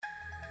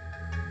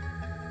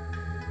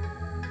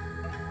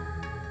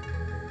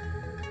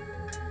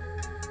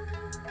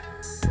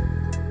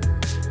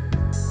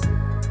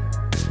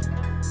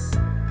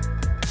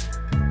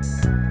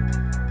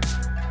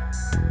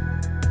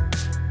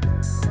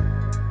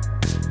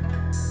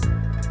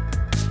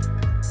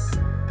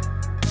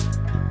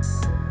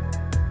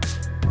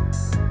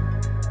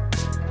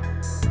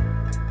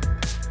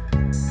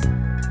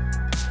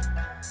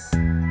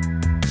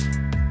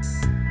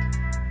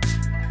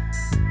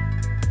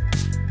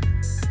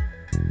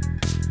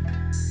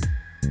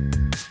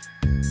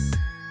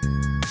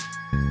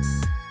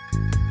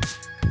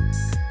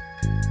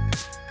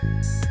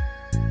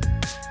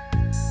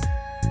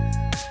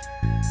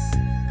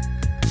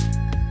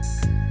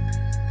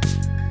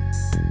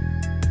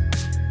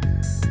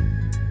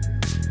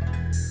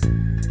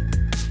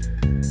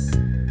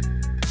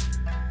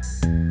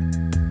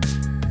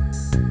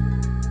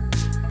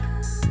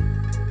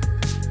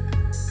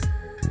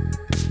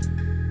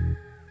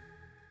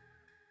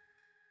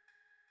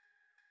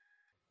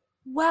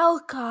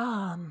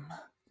Welcome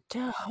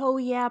to Oh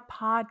Yeah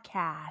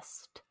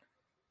Podcast.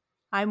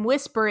 I'm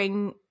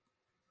whispering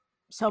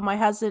so my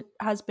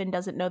husband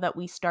doesn't know that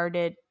we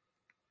started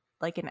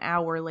like an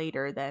hour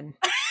later than.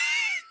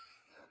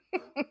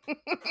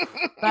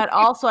 But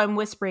also I'm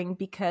whispering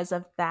because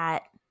of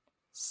that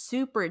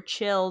super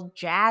chill,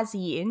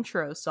 jazzy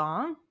intro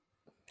song.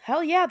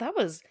 Hell yeah, that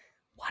was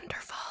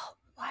wonderful.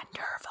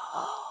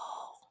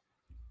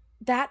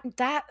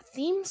 That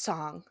theme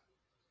song,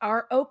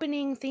 our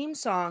opening theme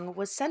song,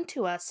 was sent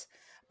to us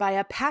by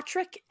a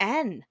Patrick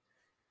N.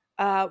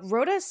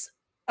 Wrote us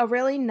a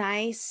really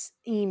nice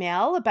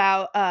email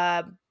about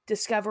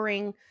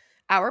discovering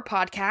our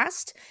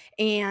podcast,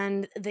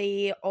 and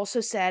they also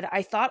said,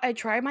 I thought I'd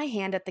try my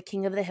hand at the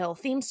King of the Hill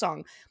theme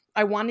song.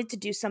 I wanted to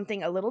do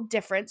something a little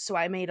different, so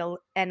I made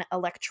an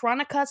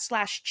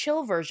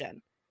electronica/chill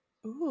version.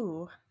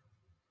 Ooh.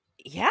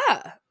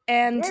 Yeah,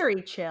 and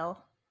Very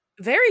chill.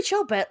 very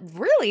chill, but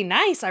really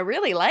nice. I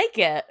really like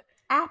it.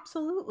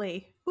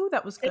 Absolutely. Ooh,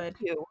 that was good.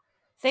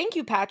 Thank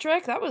you,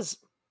 Patrick. That was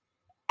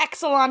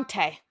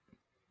excellente.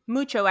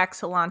 Mucho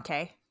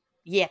excellente.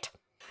 Yet.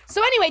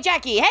 So anyway,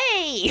 Jackie,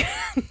 hey!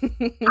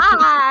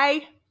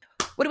 Hi!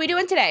 What are we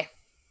doing today?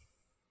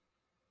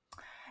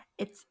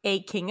 It's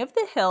a King of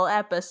the Hill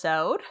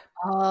episode.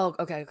 Oh,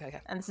 okay.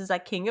 And this is a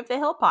King of the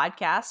Hill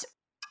podcast.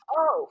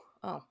 Oh.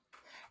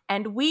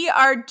 And we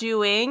are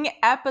doing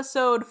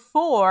episode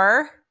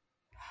 4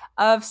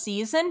 of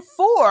season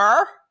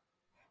 4.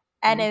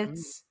 And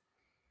it's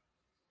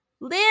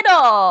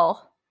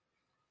Little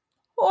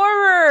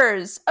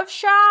Horrors of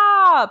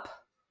Shop.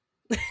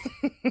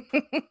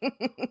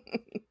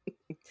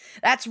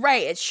 That's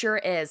right. It sure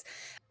is.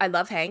 I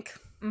love Hank.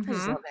 Mm-hmm. I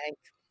just love Hank.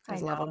 I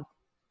just love him.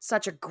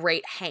 Such a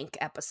great Hank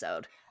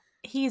episode.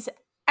 He's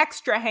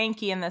extra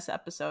hanky in this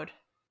episode.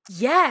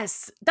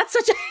 Yes. That's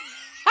such a...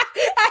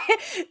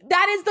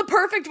 that is the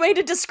perfect way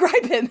to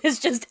describe him, is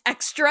just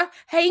extra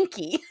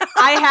hanky.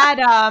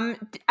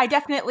 I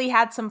definitely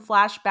had some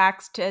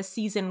flashbacks to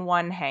season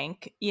 1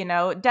 Hank,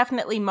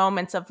 definitely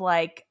moments of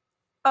like,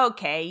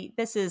 okay,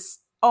 this is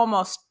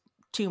almost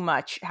too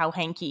much how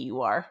hanky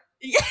you are.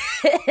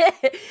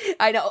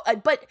 I know,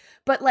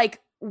 but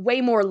like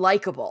way more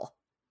likable,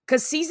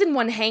 because season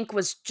 1 Hank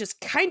was just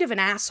kind of an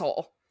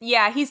asshole.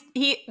 Yeah,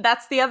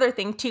 that's the other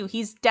thing too.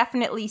 He's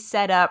definitely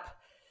set up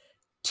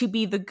to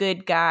be the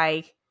good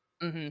guy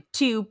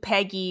to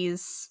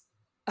Peggy's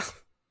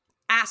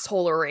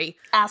assholery.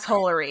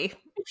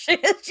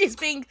 She's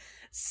being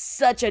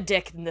such a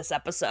dick in this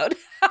episode.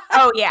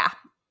 Oh yeah.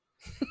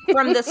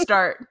 From the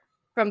start.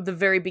 From the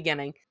very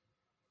beginning.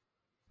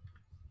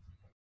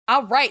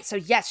 All right, so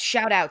yes,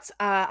 shout outs.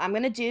 I'm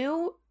gonna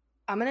do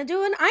an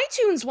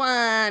iTunes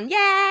one.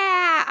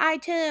 Yeah,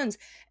 iTunes.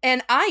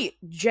 And I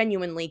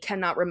genuinely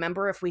cannot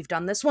remember if we've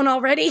done this one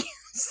already.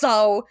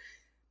 So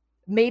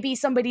maybe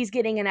somebody's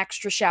getting an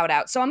extra shout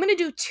out. So I'm going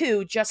to do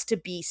 2 just to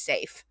be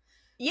safe.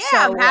 Yeah,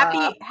 so,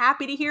 I'm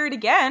happy to hear it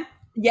again.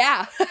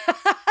 Yeah.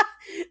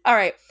 All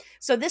right.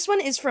 So this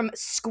one is from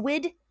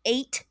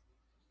Squid8,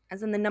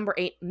 as in the number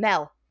 8,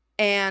 Mel.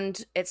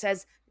 And it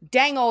says,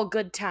 dang old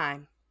good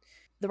time.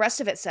 The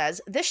rest of it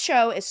says, this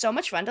show is so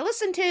much fun to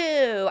listen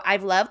to.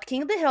 I've loved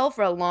King of the Hill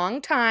for a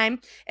long time,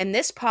 and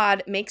this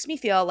pod makes me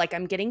feel like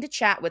I'm getting to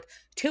chat with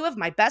 2 of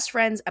my best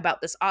friends about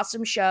this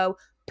awesome show,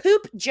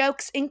 poop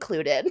jokes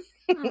included.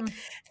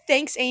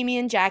 Thanks, Amy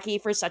and Jackie,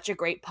 for such a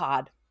great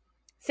pod.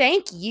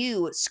 Thank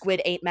you,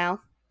 Squid8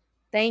 Mel.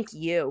 Thank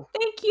you.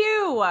 Thank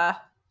you.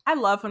 I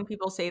love when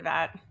people say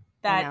that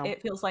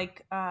it feels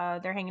like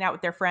they're hanging out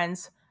with their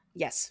friends.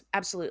 Yes,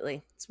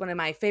 absolutely. It's one of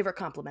my favorite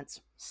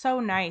compliments. So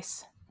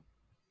nice.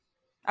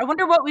 I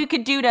wonder what we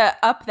could do to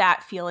up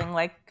that feeling.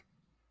 Like,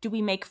 do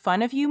we make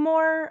fun of you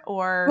more,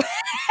 or?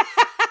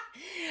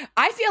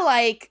 I feel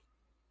like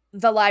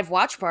the live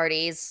watch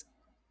parties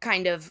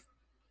kind of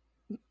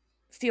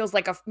feels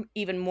like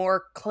even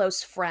more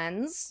close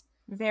friends.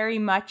 Very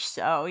much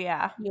so,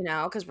 yeah.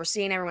 Because we're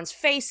seeing everyone's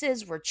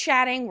faces, we're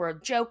chatting, we're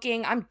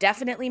joking. I'm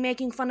definitely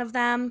making fun of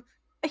them.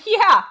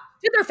 Yeah.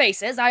 To their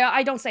faces.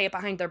 I don't say it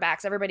behind their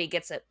backs. Everybody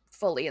gets it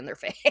fully in their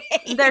face.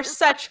 They're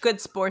such good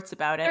sports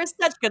about it.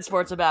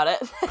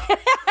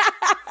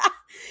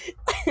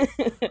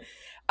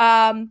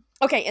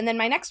 Okay, and then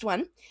my next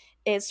one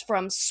is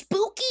from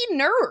Spooky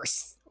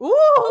Nurse.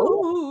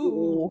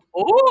 Ooh.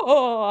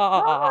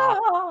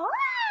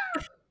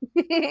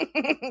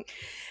 It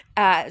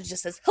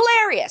just says,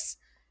 hilarious.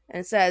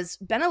 And it says,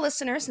 been a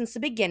listener since the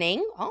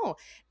beginning. Oh,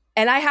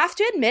 and I have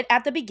to admit,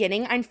 at the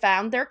beginning, I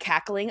found their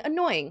cackling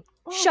annoying.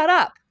 Oh. Shut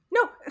up.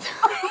 No.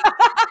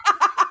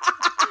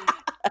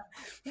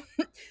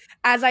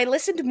 As I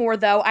listened more,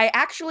 though, I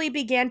actually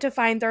began to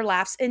find their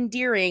laughs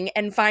endearing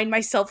and find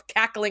myself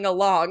cackling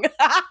along.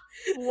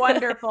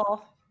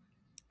 Wonderful.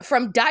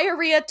 From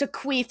diarrhea to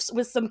queefs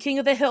with some King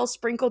of the Hill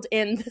sprinkled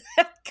in.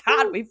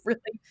 God, we've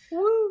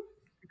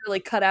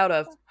really cut out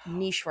a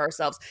niche for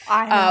ourselves.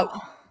 I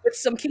know. With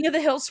some King of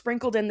the Hill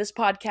sprinkled in, this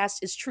podcast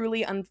is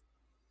truly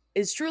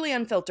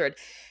unfiltered.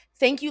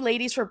 Thank you,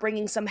 ladies, for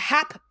bringing some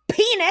hap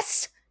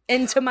penis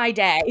into my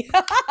day.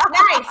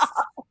 Nice.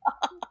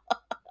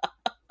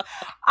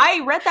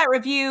 I read that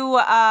review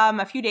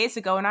a few days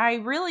ago, and I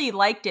really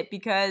liked it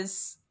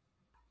because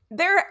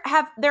there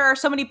are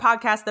so many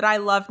podcasts that I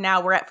love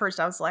now where at first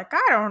I was like,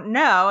 I don't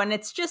know. And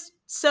it's just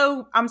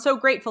I'm so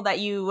grateful that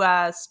you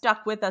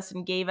stuck with us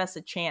and gave us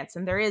a chance.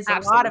 And there is a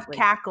lot of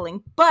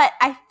cackling, but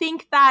I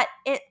think that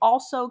it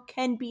also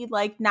can be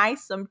like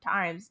nice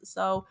sometimes.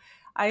 So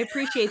I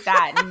appreciate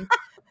that. And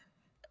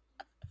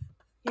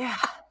yeah.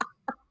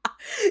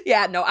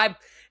 Yeah, no, I'm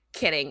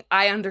kidding.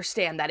 I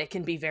understand that it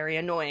can be very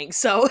annoying.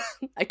 So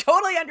I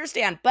totally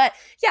understand. But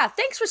yeah,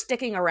 thanks for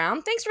sticking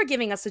around. Thanks for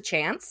giving us a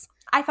chance.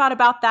 I thought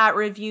about that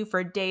review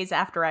for days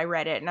after I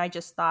read it, and I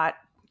just thought,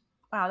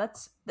 wow,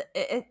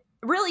 it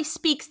really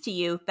speaks to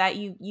you that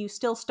you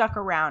still stuck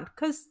around,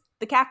 because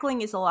the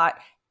cackling is a lot,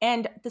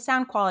 and the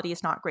sound quality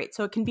is not great,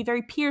 so it can be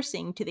very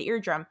piercing to the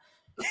eardrum.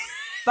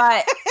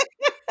 But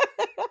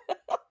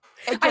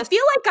I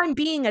feel like I'm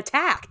being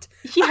attacked.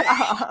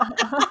 Yeah.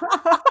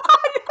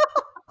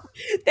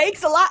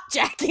 Thanks a lot,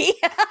 Jackie.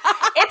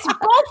 It's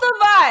both of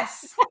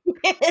us.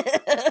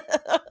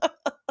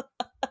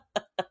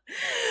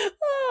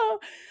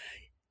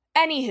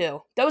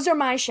 Anywho, those are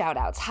my shout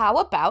outs. How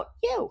about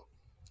you?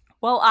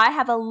 Well, I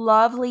have a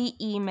lovely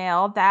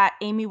email that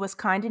Amy was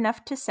kind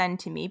enough to send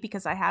to me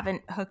because I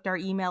haven't hooked our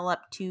email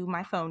up to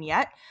my phone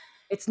yet.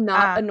 It's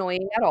not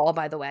annoying at all,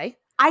 by the way.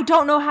 I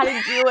don't know how to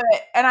do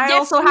it. And I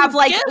also have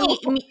like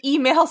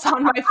emails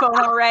on my phone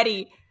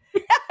already.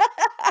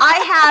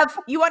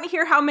 You want to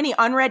hear how many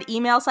unread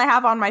emails I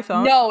have on my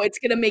phone? No, it's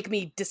going to make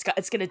me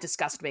it's going to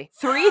disgust me.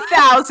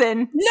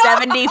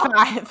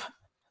 3,075.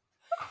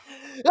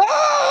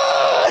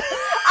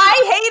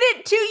 I hate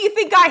it too. You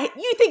think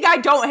I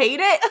don't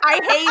hate it? I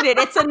hate it.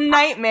 It's a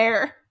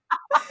nightmare.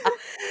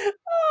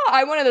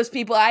 I'm one of those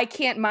people. I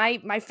can't.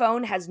 My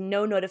phone has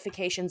no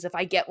notifications. If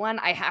I get one,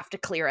 I have to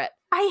clear it.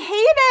 I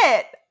hate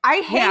it.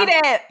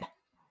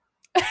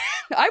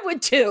 I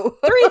would too.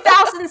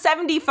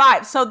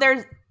 3,075. So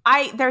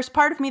there's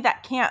part of me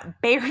that can't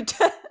bear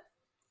to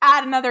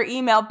add another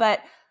email,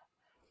 but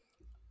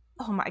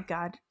oh my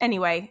God.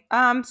 Anyway,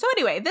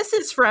 this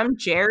is from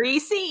Jerry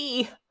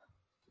C.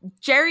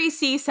 Jerry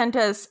C sent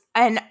us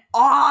an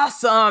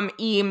awesome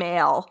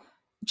email,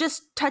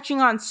 just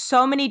touching on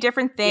so many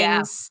different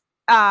things.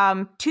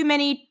 Yeah. Too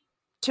many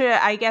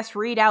to, I guess,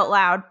 read out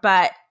loud,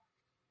 but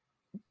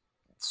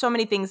so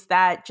many things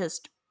that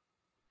just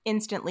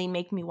instantly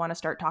make me want to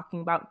start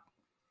talking about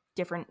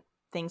different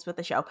things with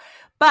the show.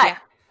 But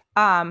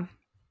I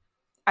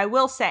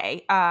will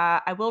say,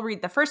 I will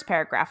read the first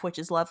paragraph, which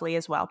is lovely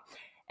as well.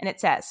 And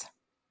it says,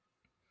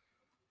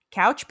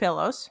 couch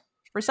pillows,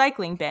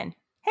 recycling bin.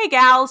 Hey,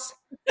 gals.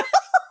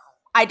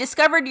 I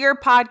discovered your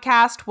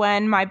podcast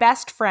when my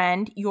best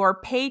friend,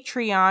 your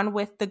Patreon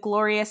with the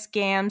glorious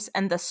gams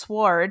and the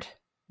sword,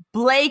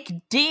 Blake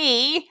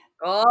D.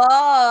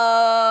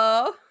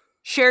 Oh.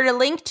 Shared a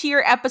link to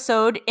your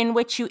episode in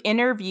which you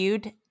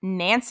interviewed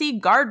Nancy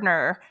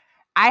Gardner.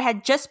 I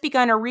had just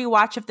begun a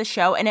rewatch of the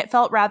show, and it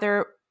felt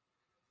rather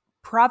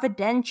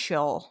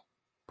providential.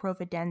 I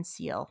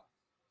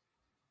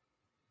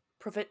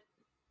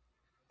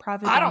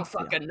don't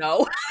fucking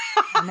know.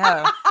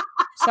 No.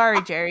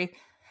 Sorry, Jerry.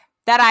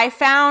 That I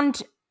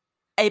found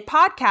a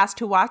podcast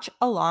to watch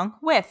along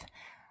with.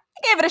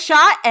 I gave it a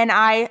shot, and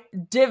I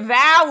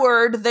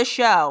devoured the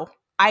show.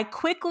 I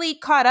quickly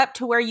caught up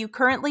to where you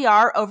currently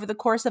are over the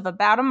course of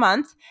about a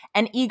month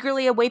and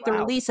eagerly await the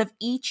release of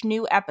each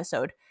new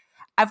episode.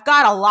 I've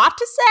got a lot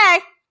to say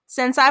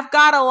since I've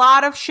got a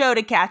lot of show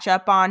to catch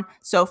up on,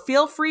 so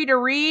feel free to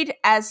read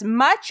as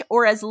much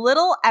or as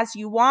little as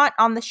you want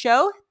on the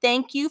show.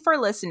 Thank you for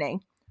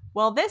listening.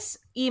 Well, this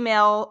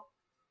email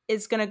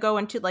is going to go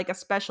into like a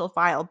special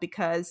file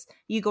because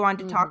you go on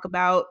to talk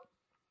about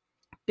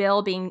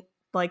Bill being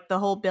like the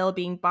whole Bill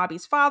being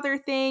Bobby's father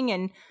thing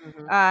and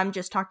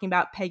just talking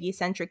about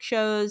Peggy-centric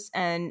shows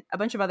and a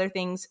bunch of other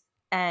things.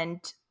 And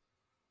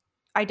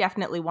I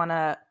definitely want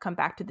to come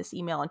back to this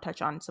email and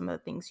touch on some of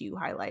the things you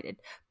highlighted.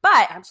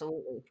 But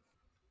absolutely,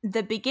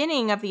 the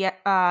beginning of the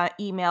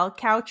email,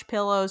 couch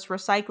pillows,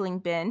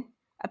 recycling bin,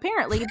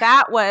 apparently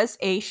that was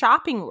a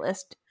shopping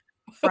list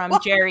from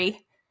Jerry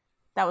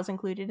that was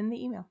included in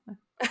the email.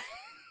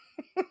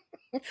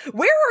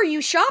 Where are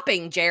you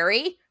shopping,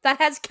 Jerry? That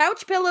has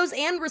couch pillows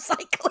and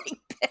recycling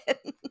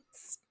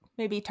bins.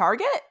 Maybe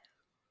Target?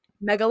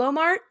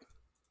 Megalomart?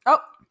 Oh.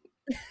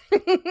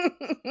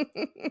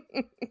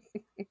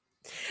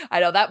 I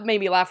know, that made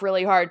me laugh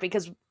really hard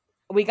because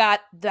we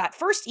got that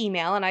first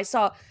email and I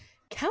saw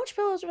couch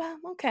pillows.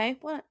 Okay,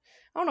 what?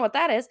 I don't know what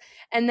that is.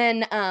 And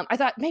then I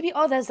thought maybe,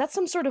 that's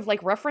some sort of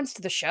like reference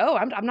to the show.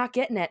 I'm not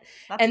getting it.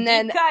 That's and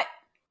then cut.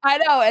 I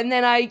know. And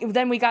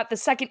then we got the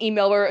second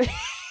email where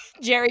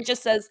Jerry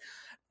just says,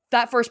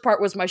 that first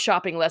part was my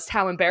shopping list.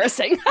 How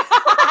embarrassing.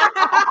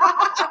 I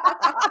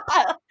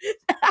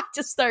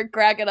just started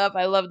cracking up.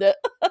 I loved it.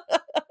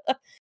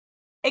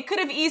 It could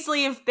have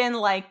easily have been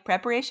like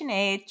Preparation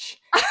H.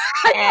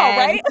 I know,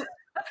 right?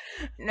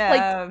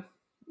 No.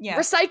 Yeah.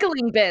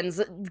 Recycling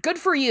bins. Good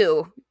for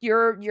you.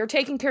 You're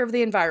taking care of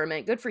the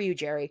environment. Good for you,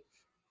 Jerry.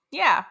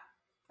 Yeah.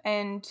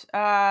 And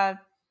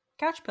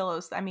couch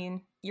pillows. I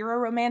mean, you're a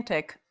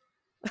romantic.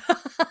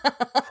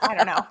 I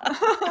don't know.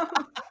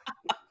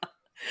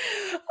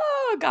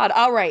 Oh, God.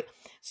 All right.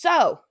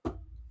 So,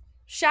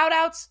 shout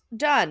outs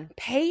done.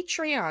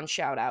 Patreon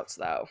shout outs,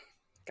 though.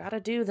 Gotta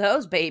do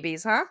those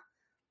babies, huh?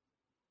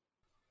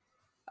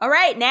 All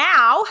right,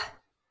 now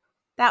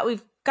that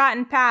we've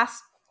gotten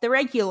past the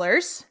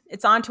regulars,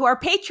 it's on to our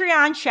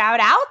Patreon shout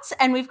outs,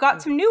 and we've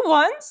got some new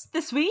ones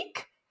this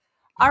week.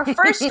 Our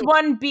first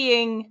one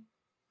being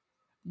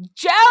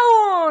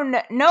Joan.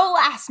 No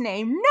last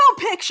name, no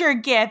picture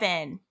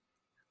given.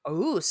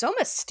 Oh, so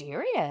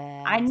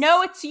mysterious. I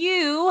know it's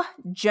you,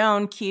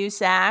 Joan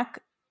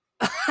Cusack.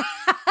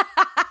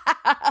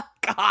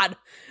 God,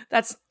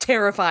 that's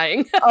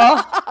terrifying.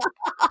 Oh,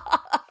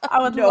 I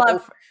would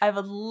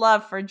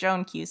love for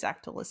Joan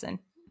Cusack to listen.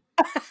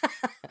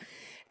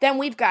 Then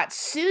we've got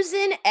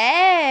Susan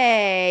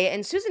A.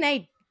 And Susan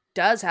A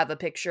does have a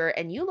picture,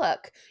 and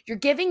you're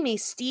giving me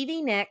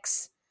Stevie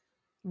Nicks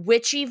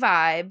witchy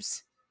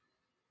vibes.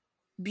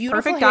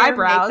 Beautiful Perfect hair,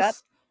 eyebrows. makeup,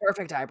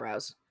 perfect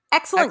eyebrows.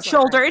 Excellent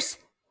shoulders.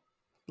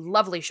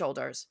 Lovely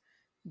shoulders.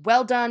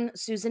 Well done,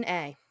 Susan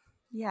A.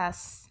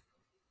 Yes.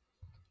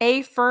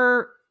 A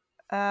for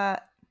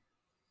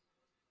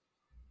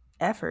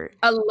effort.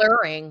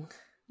 Alluring.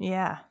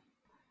 Yeah.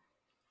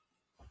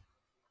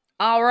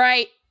 All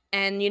right.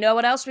 And you know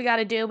what else we got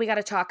to do? We got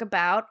to talk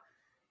about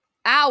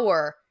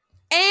our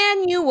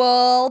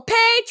annual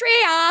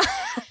Patreon.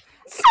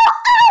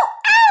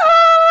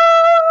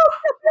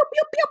 Pew,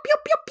 pew, pew, pew,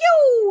 pew,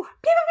 pew.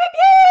 Pew, pew,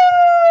 pew.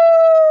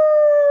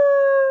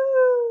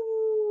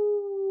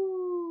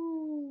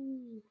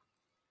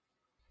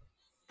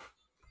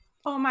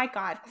 Oh my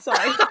God.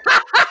 Sorry.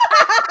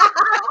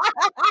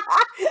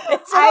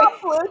 It's I all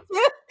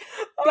Bluetooth.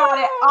 got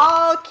it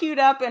all queued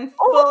up and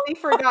fully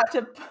forgot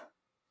to.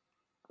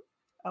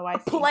 Oh, I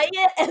see. Play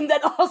it and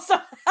then also.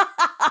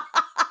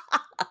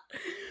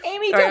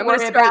 Amy, All right, don't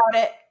worry about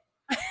it.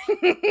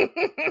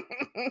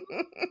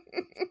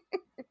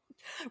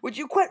 Would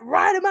you quit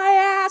riding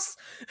my ass?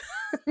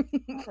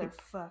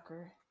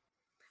 Motherfucker.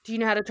 Do you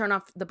know how to turn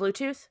off the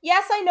Bluetooth?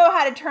 Yes, I know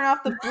how to turn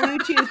off the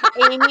Bluetooth,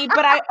 Amy,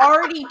 but I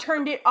already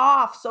turned it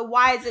off, so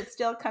why is it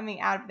still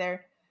coming out of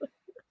there?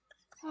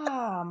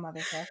 Oh,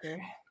 motherfucker.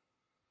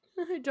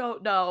 I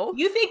don't know.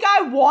 You think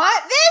I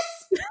want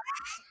this?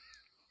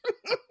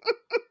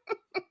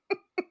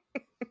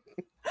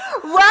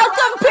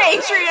 Welcome,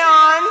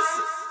 Patreons!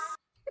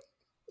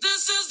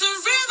 This is the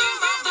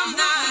rhythm of the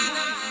night.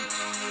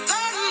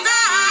 The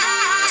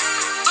night.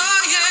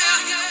 Oh, yeah.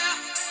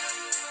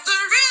 The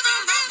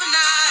rhythm of the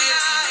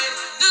night.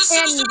 This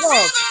is the rhythm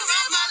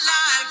of my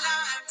life.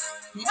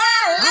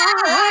 My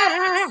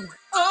life.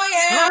 Oh,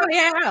 yeah. Oh,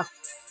 yeah.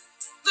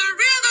 The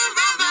rhythm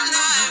of my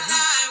life.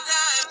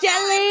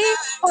 Jelly.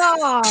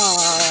 Oh.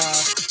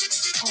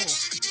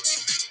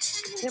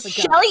 There we go.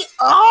 Shelly,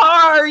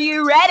 are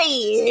you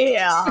ready?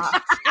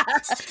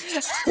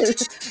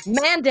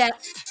 Manda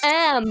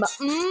M.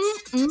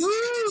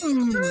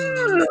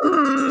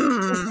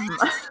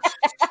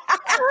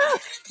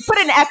 Put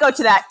an echo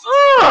to that.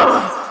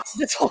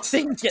 This whole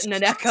thing's getting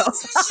an echo.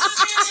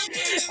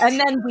 And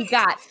then we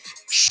got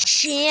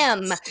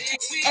Shim.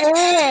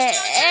 Hey.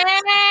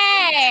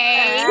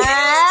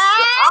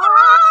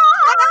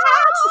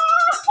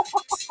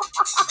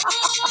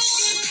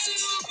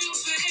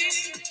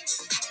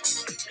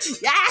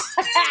 Yeah.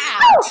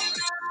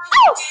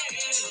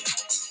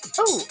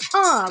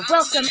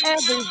 Welcome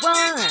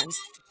everyone.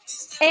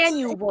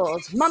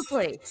 Annuals,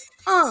 monthly.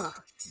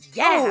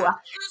 Yeah. Oh,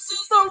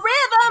 the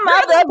rhythm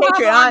of the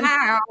Patreon.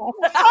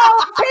 Oh,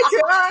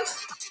 Patreon.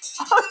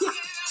 Oh,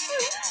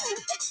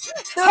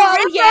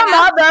 yeah. The rhythm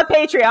of the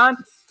Patreon.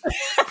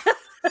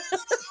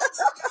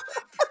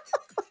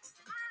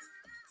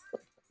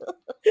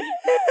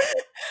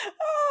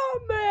 Oh,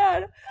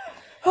 man.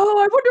 Oh,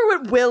 I wonder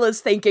what Will is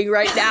thinking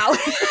right now.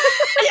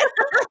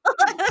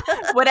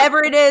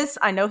 Whatever it is,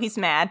 I know he's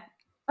mad.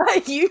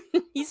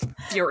 He's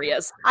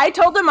furious. I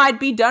told him I'd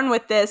be done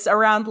with this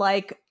around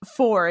like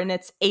 4 and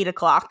it's 8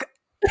 o'clock.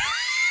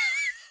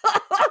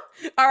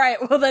 All right,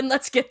 well then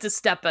let's get to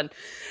stepping.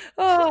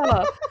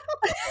 Oh.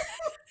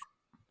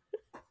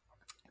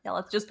 Yeah,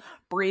 let's just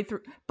breeze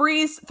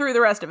through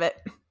the rest of it.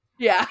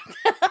 Yeah.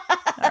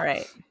 All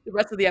right. The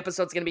rest of the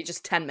episode's going to be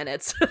just 10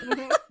 minutes.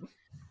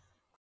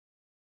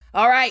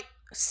 All right,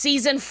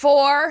 season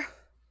 4,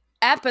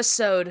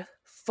 episode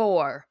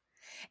 4.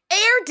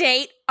 Air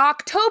date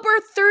October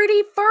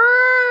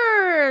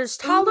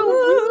 31st.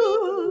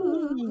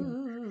 Halloween.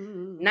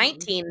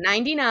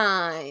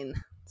 1999.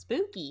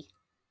 Spooky.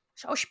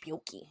 So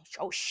spooky.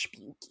 So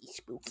spooky.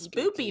 Spooky.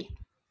 Spoopy.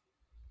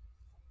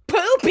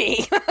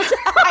 Poopy.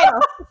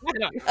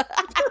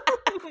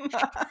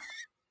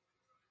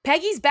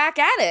 Peggy's back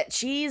at it.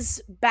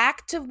 She's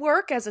back to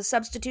work as a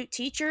substitute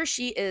teacher.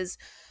 She is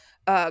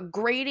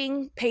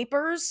grading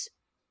papers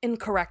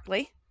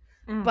incorrectly,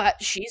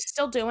 but she's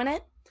still doing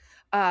it.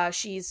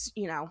 She's,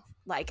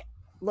 like,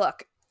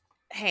 look,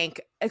 Hank,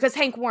 because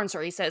Hank warns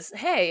her. He says,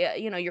 hey,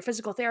 your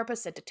physical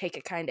therapist said to take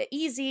it kind of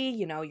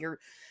easy.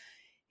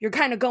 you're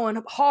kind of going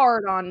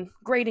hard on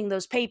grading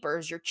those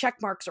papers. Your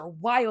check marks are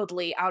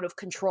wildly out of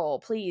control.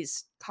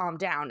 Please calm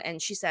down. And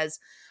she says,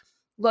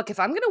 look, if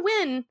I'm going to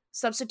win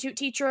Substitute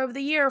Teacher of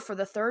the Year for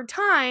the third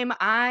time,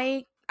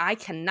 I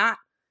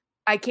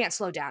can't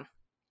slow down.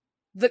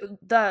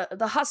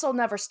 The hustle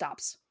never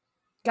stops.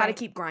 Got to Right.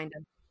 keep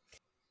grinding.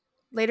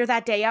 Later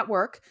that day at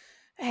work,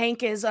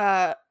 Hank is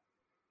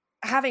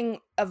having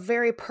a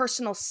very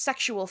personal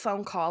sexual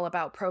phone call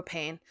about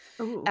propane.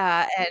 Ooh.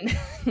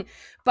 And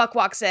Buck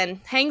walks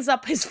in, hangs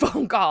up his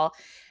phone call,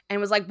 and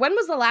was like, when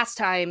was the last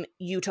time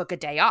you took a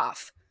day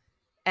off?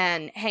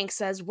 And Hank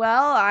says,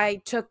 well,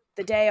 I took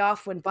the day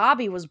off when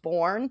Bobby was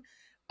born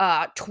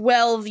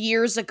 12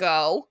 years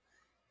ago.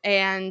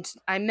 And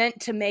I meant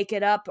to make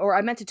it up, or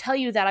I meant to tell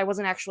you that I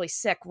wasn't actually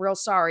sick. Real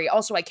sorry.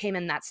 Also, I came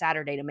in that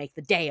Saturday to make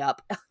the day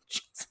up.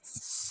 Jesus.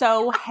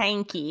 So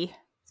hanky.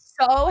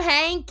 So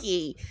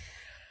hanky.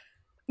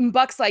 And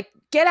Buck's like,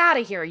 get out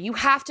of here. You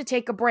have to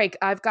take a break.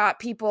 I've got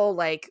people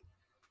like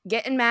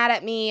getting mad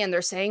at me and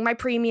they're saying my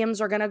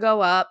premiums are going to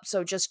go up.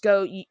 So just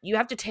go. You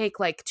have to take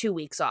like 2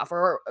 weeks off,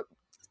 or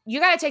you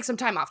got to take some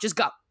time off. Just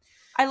go.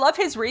 I love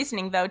his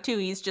reasoning though too.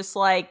 He's just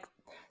like,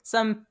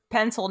 some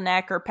pencil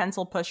neck or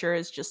pencil pusher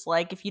is just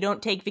like, if you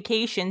don't take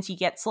vacations, you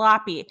get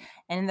sloppy.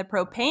 And in the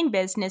propane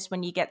business,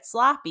 when you get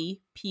sloppy,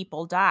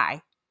 people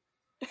die.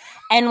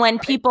 And when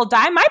people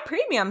die, my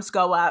premiums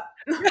go up.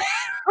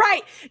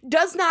 Right.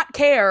 Does not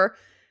care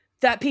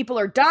that people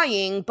are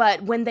dying,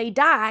 but when they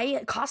die,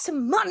 it costs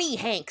him money,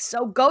 Hank.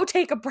 So go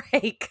take a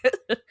break.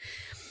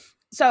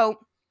 So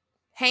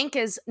Hank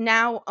is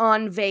now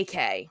on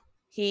vacay.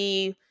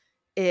 He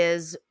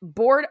is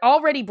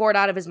already bored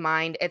out of his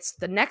mind. It's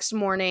the next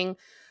morning.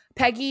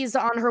 Peggy's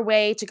on her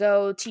way to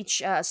go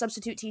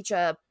substitute teach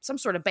some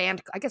sort of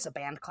band, I guess a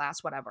band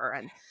class, whatever.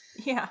 And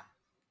Yeah.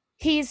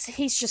 he's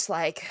just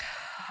like,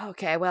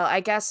 okay, well,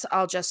 I guess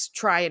I'll just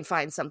try and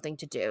find something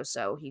to do.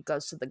 So he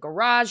goes to the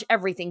garage.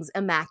 Everything's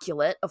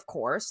immaculate, of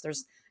course.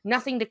 There's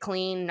nothing to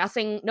clean,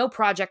 no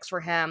projects for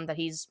him that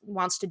he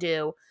wants to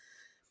do.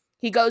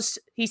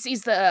 He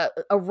sees a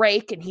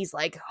rake and he's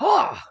like,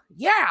 oh,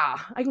 yeah,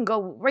 I can go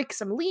rake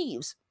some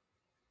leaves.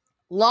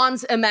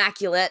 Lawn's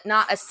immaculate,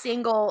 not a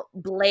single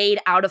blade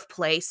out of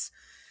place.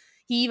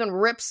 He even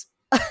rips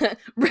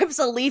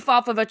a leaf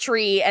off of a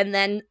tree and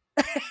then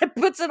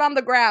puts it on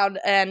the ground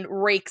and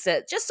rakes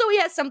it just so he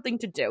has something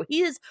to do.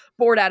 He is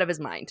bored out of his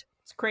mind.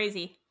 It's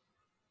crazy.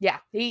 Yeah,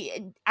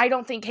 I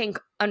don't think Hank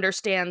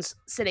understands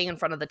sitting in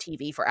front of the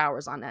TV for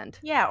hours on end.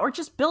 Yeah, or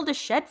just build a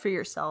shed for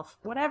yourself.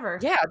 Whatever.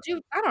 Yeah,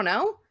 dude, I don't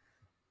know.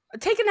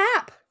 Take a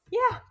nap.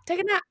 Yeah.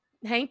 Take a nap.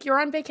 Hank, you're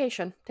on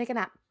vacation. Take a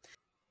nap.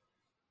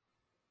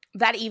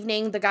 That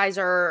evening, the guys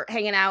are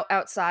hanging out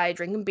outside,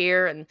 drinking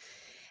beer, and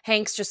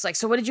Hank's just like,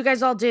 so what did you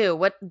guys all do?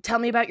 Tell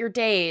me about your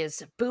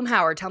days.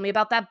 Boomhauer, tell me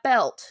about that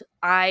belt.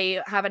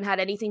 I haven't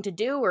had anything to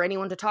do or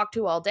anyone to talk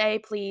to all day.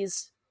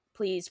 Please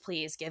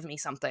give me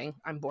something.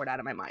 I'm bored out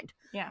of my mind.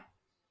 Yeah.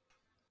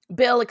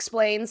 Bill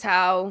explains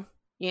how,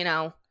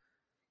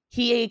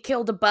 he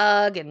killed a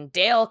bug and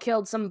Dale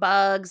killed some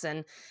bugs,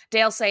 and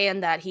Dale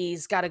saying that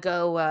he's got to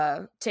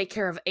go take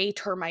care of a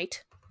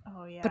termite,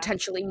 Oh, yeah.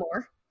 potentially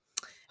more.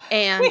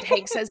 And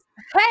Hank says,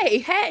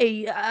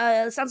 hey,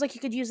 sounds like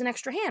you could use an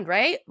extra hand,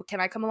 right? Can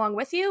I come along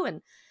with you?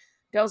 And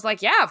Dale's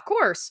like, yeah, of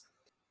course.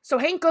 So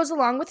Hank goes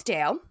along with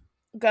Dale,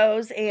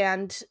 goes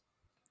and,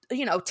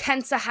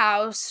 tents a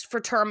house for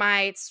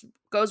termites,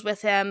 goes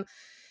with him.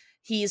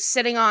 He's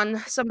sitting on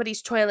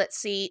somebody's toilet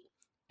seat,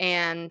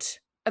 and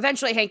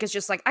eventually Hank is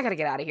just like, I gotta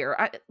get out of here.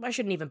 I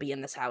shouldn't even be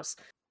in this house.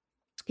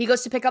 He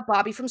goes to pick up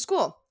Bobby from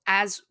school.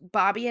 As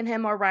Bobby and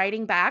him are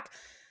riding back,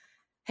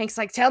 Hank's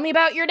like, tell me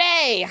about your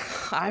day.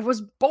 I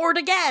was bored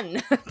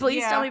again.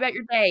 Please tell me about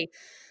your day.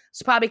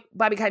 So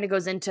Bobby kind of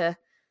goes into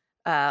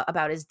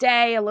about his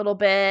day a little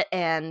bit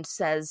and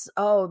says,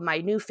 oh, my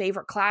new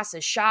favorite class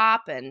is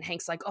shop. And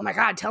Hank's like, oh my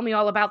God, tell me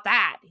all about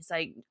that. He's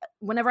like,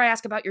 whenever I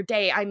ask about your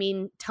day, I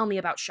mean, tell me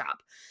about shop.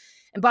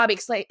 And Bobby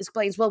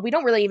explains, well, we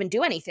don't really even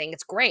do anything.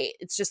 It's great.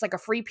 It's just like a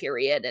free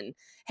period. And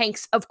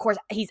Hank's, of course,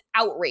 he's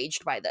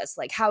outraged by this.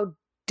 Like, how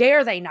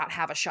dare they not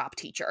have a shop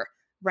teacher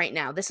right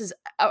now? This is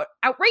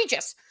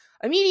outrageous.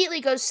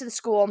 Immediately goes to the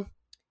school,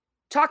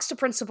 talks to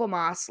Principal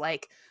Moss,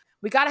 like,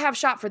 we got to have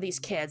shop for these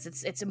kids.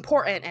 It's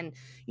important. And,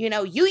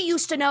 you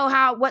used to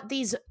know what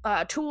these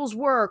tools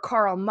were,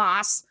 Carl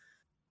Moss.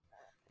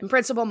 And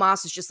Principal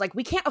Moss is just like,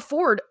 we can't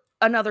afford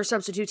another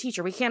substitute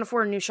teacher. We can't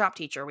afford a new shop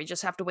teacher. We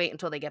just have to wait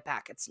until they get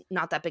back. It's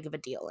not that big of a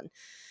deal.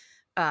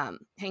 And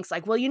Hank's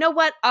like, well, you know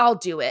what? I'll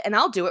do it. And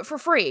I'll do it for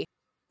free.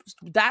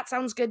 That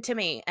sounds good to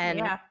me. And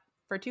yeah,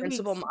 for 2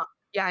 weeks.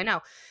 Yeah, I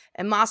know.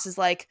 And Moss is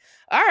like,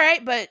 all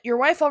right, but your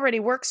wife already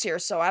works here,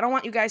 so I don't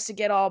want you guys to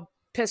get all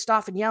pissed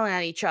off and yelling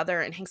at each other.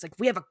 And Hank's like,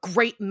 we have a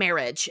great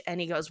marriage. And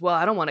he goes, well,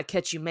 I don't want to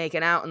catch you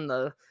making out in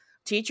the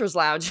teacher's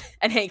lounge.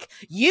 And Hank,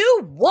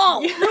 you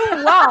won't.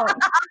 You won't.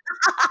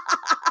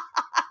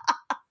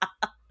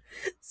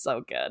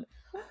 So good.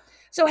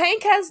 So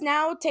Hank has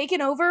now taken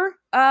over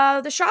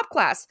the shop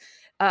class.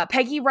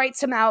 Peggy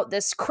writes him out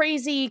this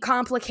crazy,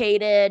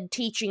 complicated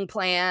teaching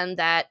plan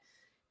that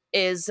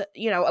is,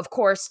 of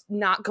course,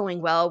 not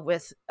going well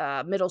with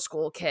middle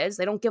school kids.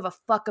 They don't give a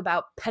fuck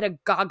about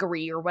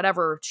pedagogy or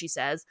whatever she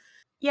says.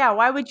 Yeah,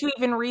 why would you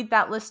even read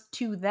that list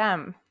to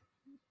them?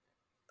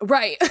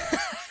 Right.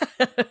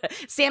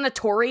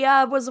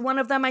 Sanatoria was one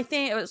of them, I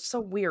think. It was so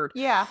weird.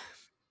 Yeah.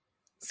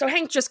 So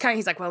Hank just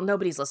he's like, well,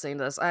 nobody's listening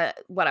to this.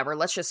 Whatever,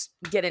 let's just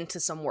get into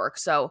some work.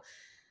 So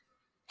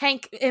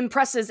Hank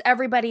impresses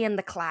everybody in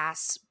the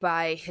class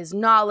by his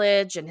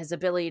knowledge and his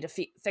ability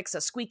to fix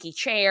a squeaky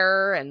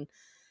chair, and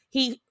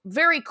he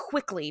very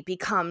quickly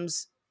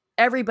becomes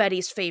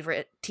everybody's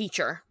favorite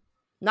teacher.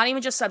 Not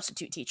even just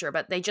substitute teacher,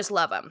 but they just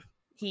love him.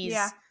 He's,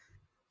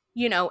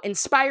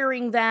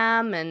 inspiring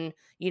them and,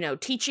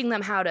 teaching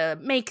them how to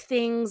make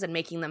things and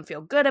making them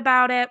feel good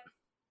about it.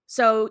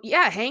 So,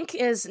 yeah, Hank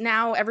is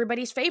now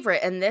everybody's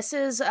favorite. And this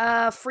is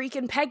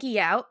freaking Peggy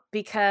out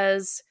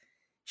because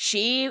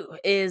she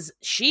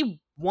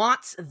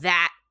wants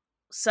that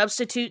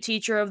Substitute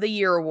Teacher of the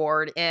Year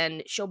award,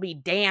 and she'll be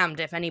damned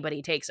if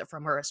anybody takes it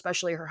from her,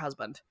 especially her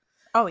husband.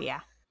 Oh,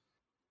 yeah.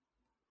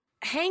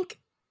 Hank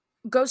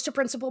goes to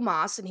Principal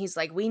Moss, and he's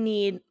like, we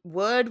need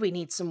wood, we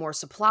need some more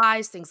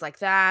supplies, things like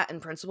that.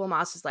 And Principal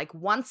Moss is like,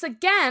 once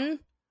again,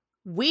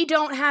 we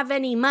don't have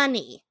any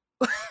money.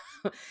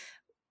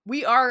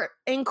 We are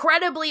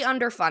incredibly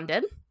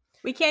underfunded.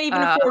 We can't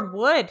even afford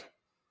wood.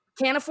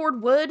 Can't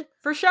afford wood.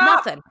 For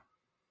shop. Nothing.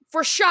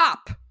 For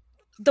shop.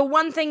 The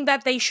one thing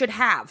that they should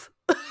have.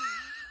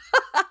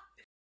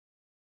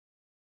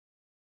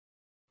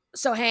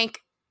 So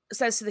Hank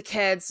says to the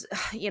kids,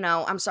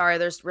 I'm sorry,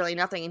 there's really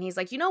nothing. And he's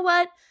like, you know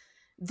what?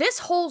 This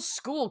whole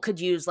school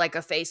could use like a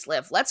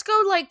facelift. Let's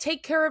go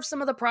take care of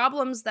some of the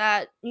problems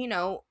that,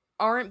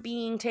 aren't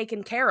being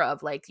taken care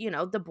of. Like,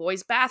 the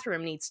boys'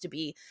 bathroom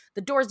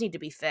the doors need to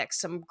be fixed.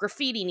 Some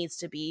graffiti needs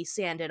to be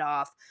sanded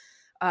off.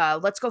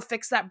 Let's go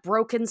fix that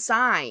broken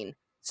sign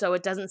so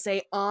it doesn't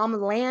say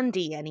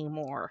Landy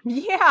anymore.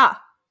 Yeah.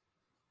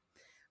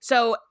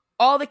 So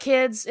all the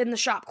kids in the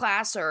shop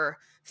class are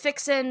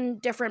fixing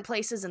different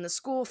places in the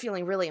school,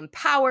 feeling really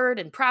empowered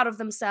and proud of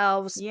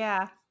themselves.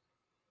 Yeah.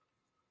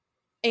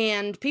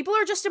 And people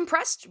are just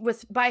impressed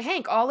by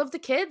Hank. All of the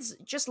kids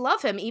just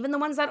love him, even the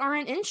ones that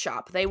aren't in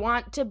shop. They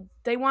want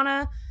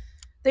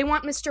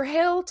Mr.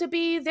 Hill to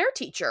be their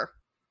teacher.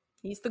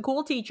 He's the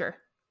cool teacher.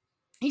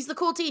 He's the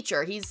cool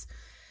teacher. He's,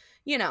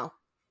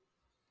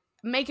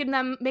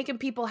 making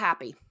people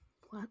happy.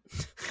 What?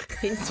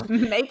 He's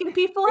making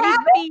people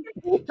happy.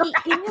 He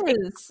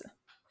is.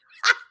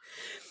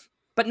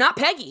 But not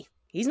Peggy.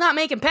 He's not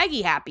making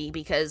Peggy happy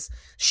because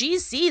she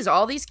sees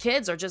all these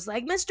kids are just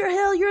like, Mr.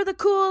 Hill, you're the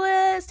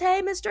coolest.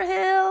 Hey, Mr.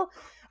 Hill,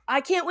 I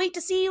can't wait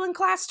to see you in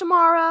class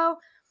tomorrow.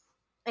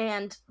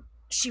 And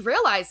she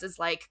realizes,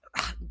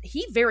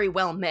 he very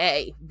well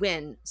may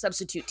win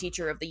Substitute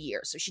Teacher of the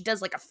Year. So she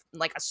does like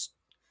a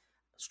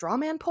straw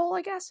man poll,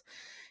 I guess.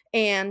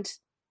 And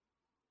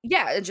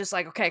yeah, it's just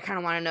okay, I kind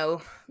of want to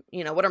know,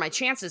 what are my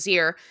chances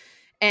here?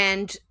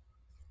 And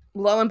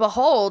lo and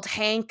behold,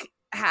 Hank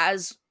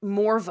has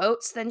more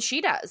votes than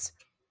she does.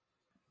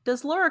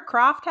 Does Laura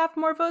Croft have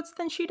more votes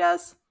than she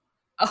does?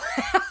 Oh,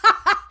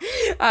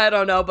 I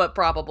don't know, but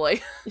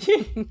probably.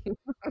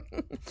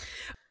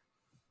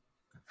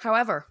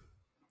 However,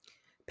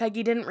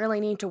 Peggy didn't really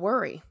need to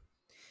worry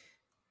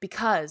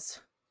because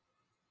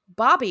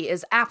Bobby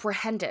is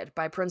apprehended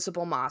by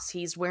Principal Moss.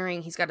 He's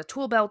got a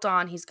tool belt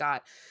on. He's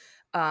got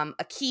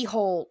a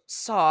keyhole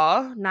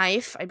saw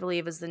knife, I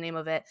believe is the name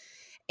of it.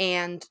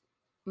 And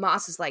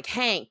Moss is like,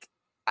 Hank,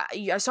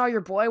 I saw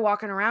your boy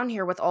walking around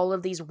here with all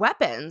of these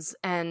weapons,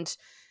 and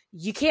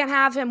you can't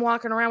have him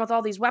walking around with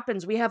all these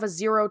weapons. We have a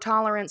zero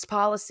tolerance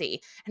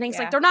policy. And Hank's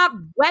like, they're not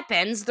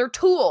weapons, they're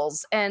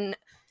tools. And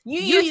you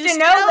used to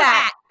know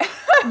that.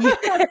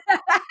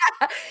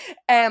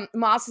 And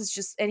Moss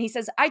is and he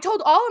says, I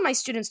told all of my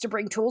students to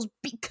bring tools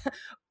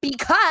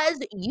because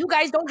you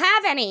guys don't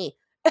have any.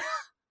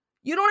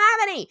 You don't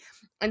have any.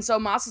 And so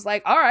Moss is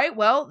like, all right,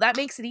 well, that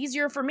makes it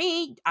easier for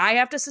me. I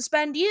have to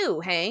suspend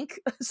you, Hank.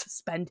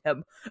 Suspend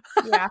him.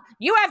 Yeah.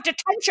 You have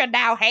detention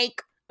now,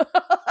 Hank.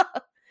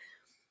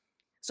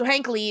 So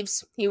Hank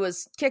leaves. He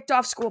was kicked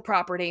off school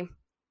property.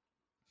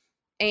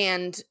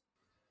 And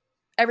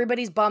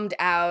everybody's bummed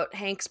out.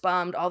 Hank's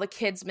bummed. All the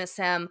kids miss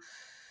him.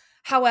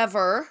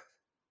 However,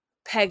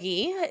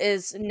 Peggy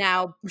is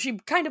now, she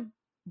kind of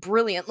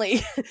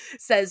brilliantly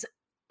says,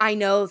 I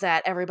know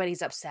that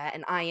everybody's upset,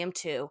 and I am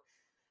too.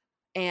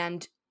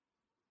 And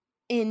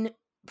in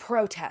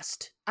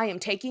protest, I am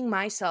taking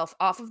myself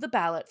off of the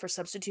ballot for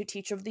Substitute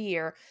Teacher of the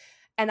Year,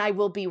 and I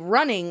will be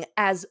running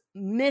as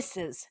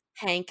Mrs.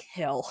 Hank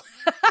Hill.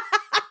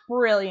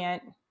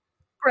 Brilliant.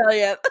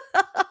 Brilliant.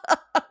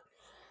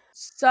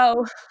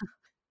 So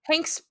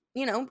Hank's,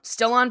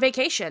 still on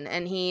vacation,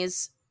 and he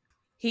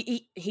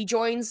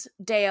joins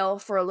Dale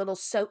for a little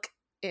soak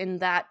in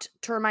that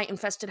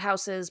termite-infested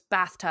house's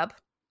bathtub.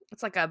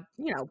 It's like a,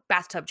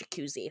 bathtub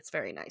jacuzzi. It's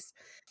very nice.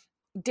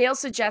 Dale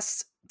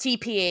suggests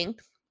TPing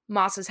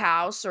Moss's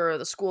house or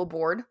the school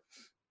board.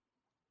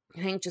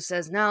 Hank just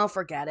says, no,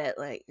 forget it.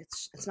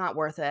 It's not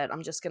worth it.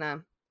 I'm just going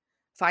to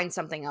find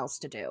something else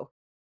to do.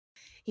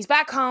 He's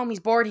back home. He's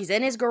bored. He's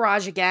in his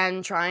garage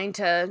again, trying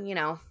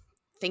to,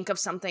 think of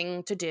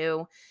something to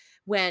do,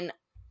 when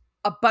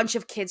a bunch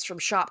of kids from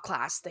shop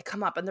class, they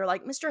come up and they're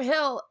like, Mr.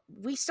 Hill,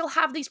 we still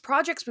have these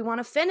projects we want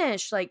to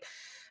finish. Like,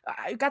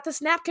 I got this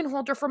napkin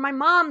holder for my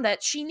mom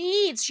that she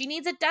needs. She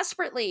needs it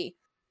desperately.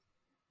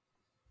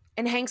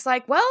 And Hank's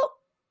like, well,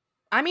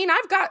 I mean,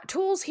 I've got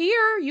tools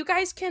here. You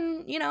guys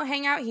can,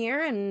 hang out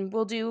here and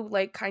we'll do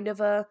like kind of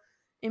a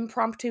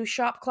impromptu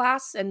shop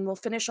class and we'll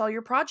finish all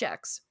your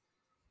projects.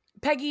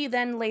 Peggy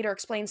then later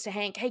explains to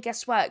Hank, hey,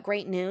 guess what?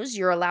 Great news.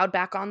 You're allowed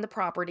back on the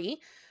property,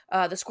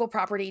 the school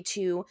property,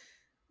 to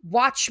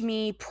watch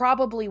me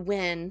probably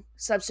win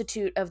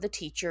Substitute of the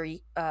Teacher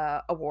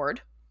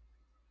award.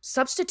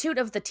 Substitute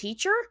of the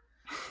Teacher?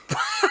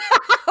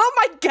 Oh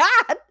my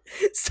God!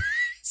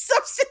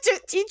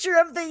 Substitute Teacher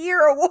of the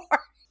Year award.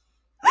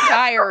 I'm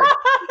tired.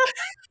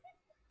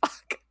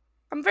 Fuck.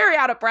 I'm very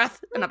out of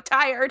breath and I'm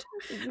tired.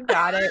 You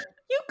got it.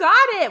 You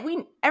got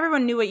it.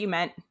 Everyone knew what you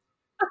meant.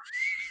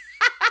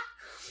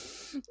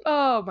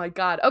 Oh my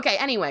God. Okay,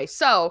 anyway,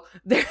 so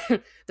they're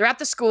at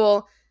the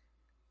school.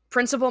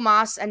 Principal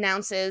Moss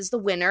announces the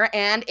winner,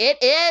 and it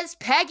is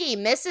Peggy,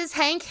 Mrs.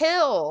 Hank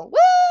Hill. Woo!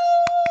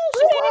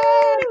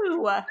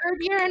 Woo! 3rd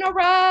year in a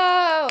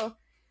row.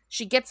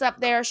 She gets up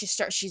there.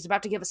 She's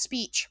about to give a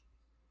speech,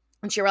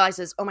 and she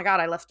realizes, oh my God,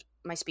 I left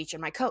my speech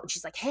in my coat. And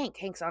she's like,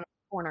 Hank's on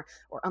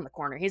the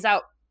corner. He's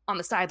out on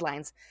the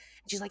sidelines.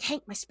 And she's like,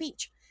 Hank, my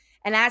speech.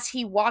 And as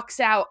he walks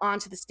out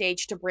onto the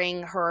stage to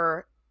bring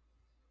her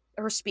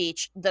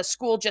speech, the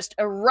school just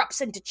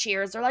erupts into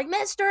cheers. They're like,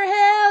 Mr.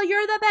 Hill,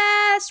 you're the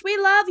best. We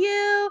love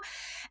you.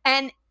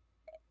 And,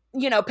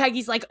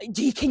 Peggy's like,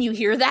 can you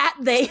hear that?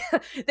 They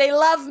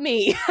love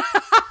me.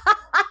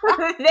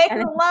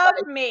 They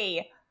love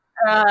me.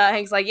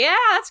 Hank's like, yeah,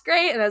 that's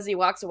great. And as he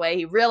walks away,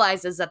 he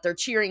realizes that they're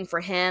cheering for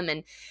him.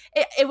 And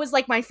it was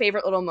like my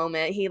favorite little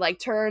moment. He like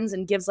turns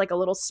and gives like a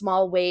little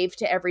small wave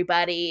to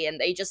everybody. And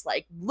they just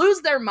like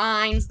lose their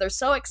minds. They're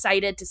so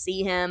excited to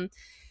see him.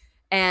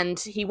 And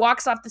he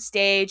walks off the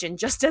stage, and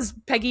just as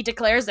Peggy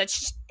declares that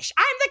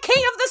I'm the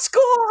king of the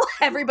school,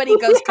 everybody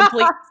goes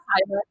completely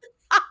silent.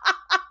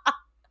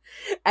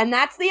 And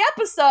that's the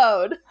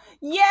episode.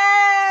 Yay!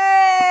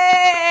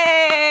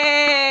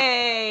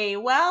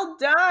 Well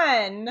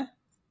done.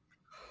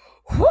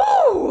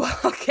 Whew!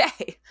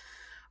 Okay.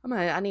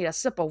 I need a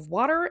sip of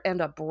water and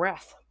a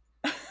breath.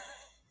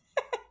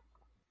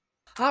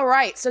 All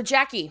right, so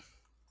Jackie,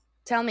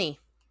 tell me.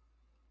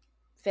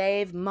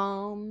 Fave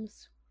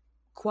moms,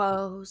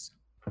 quos.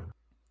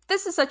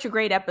 This is such a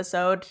great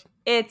episode.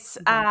 It's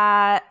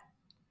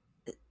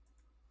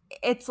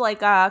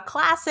like a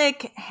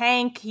classic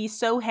Hank. He's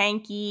so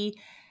hanky.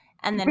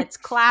 And then it's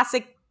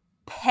classic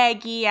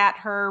Peggy at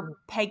her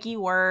Peggy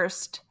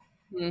worst.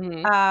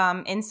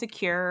 Mm-hmm.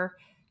 Insecure.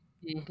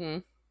 Mm-hmm.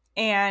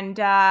 And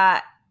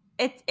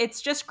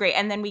it's just great.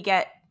 And then we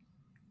get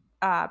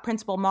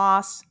Principal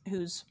Moss,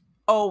 who's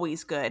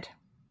always good.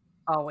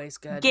 Always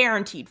good.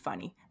 Guaranteed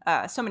funny.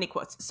 So many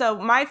quotes. So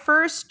my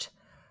first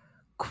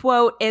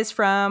quote is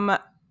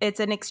it's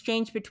an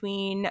exchange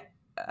between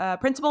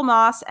Principal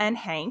Moss and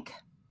Hank.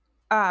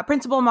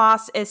 Principal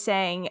Moss is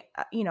saying,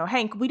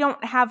 Hank, we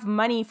don't have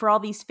money for all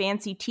these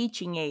fancy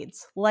teaching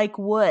aids like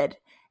wood.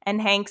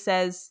 And Hank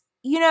says,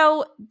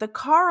 the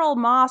Carl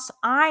Moss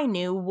I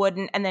knew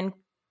wouldn't. And then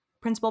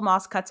Principal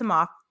Moss cuts him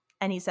off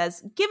and he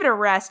says, give it a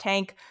rest,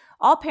 Hank.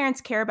 All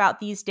parents care about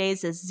these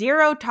days is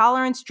zero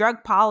tolerance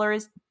drug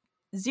policies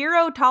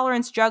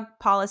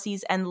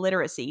and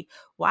literacy.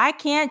 Why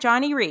can't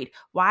Johnny read?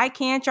 Why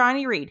can't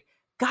Johnny read?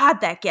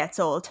 God, that gets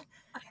old.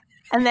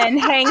 And then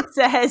Hank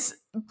says,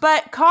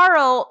 but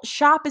Carl,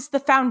 shop is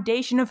the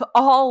foundation of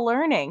all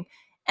learning.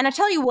 And I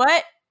tell you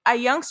what, a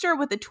youngster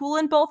with a tool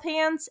in both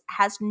hands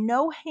has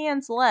no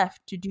hands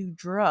left to do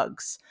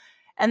drugs.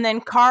 And then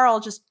Carl,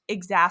 just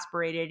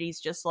exasperated, he's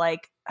just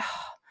like,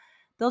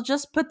 they'll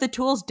just put the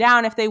tools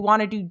down if they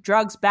want to do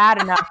drugs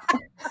bad enough.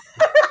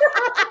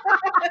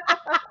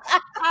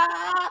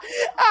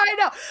 I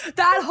know.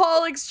 That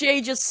whole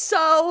exchange is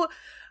so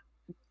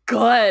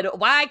good.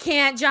 Why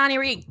can't Johnny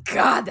read?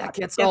 God, that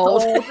gets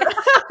old.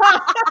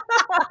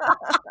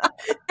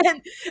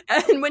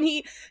 and when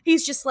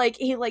he's just like,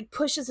 he like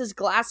pushes his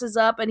glasses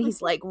up and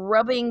he's like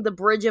rubbing the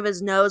bridge of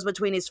his nose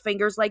between his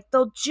fingers, like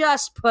they'll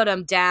just put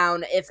him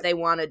down if they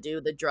want to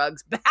do the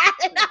drugs bad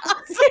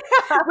enough.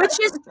 Which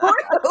is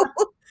true.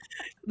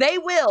 They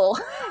will.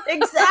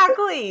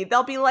 Exactly.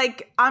 They'll be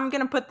like, I'm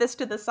going to put this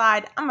to the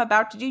side. I'm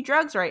about to do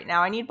drugs right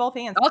now. I need both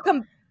hands.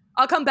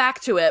 I'll come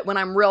back to it when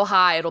I'm real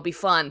high. It'll be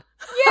fun.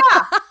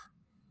 Yeah.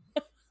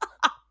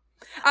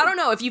 I don't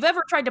know. If you've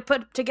ever tried to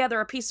put together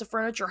a piece of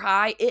furniture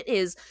high, it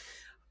is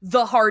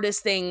the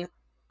hardest thing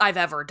I've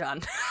ever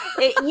done.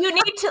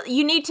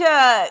 You need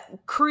to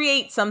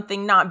create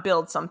something, not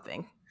build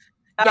something.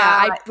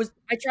 Yeah,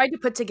 I tried to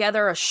put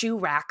together a shoe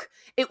rack.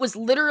 It was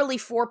literally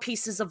 4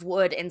 pieces of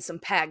wood and some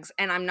pegs,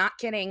 and I'm not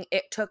kidding.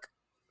 It took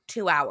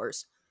 2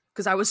 hours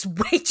because I was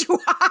way too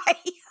high.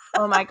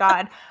 Oh my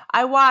God.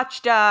 I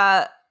watched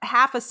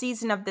half a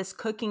season of this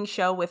cooking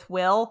show with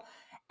Will,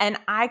 and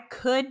I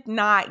could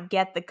not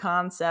get the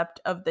concept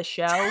of the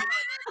show.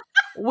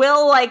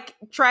 Will like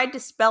tried to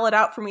spell it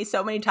out for me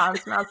so many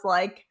times, and I was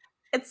like,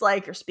 it's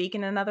like you're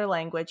speaking another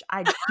language.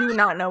 I do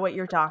not know what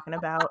you're talking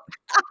about.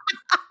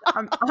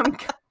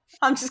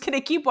 I'm just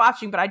gonna keep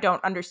watching, but I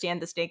don't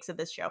understand the stakes of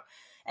this show.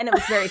 And it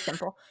was very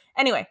simple.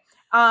 Anyway,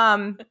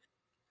 my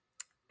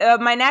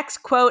next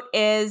quote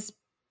is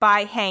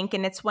by Hank,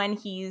 and it's when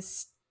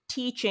he's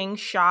teaching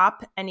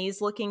shop and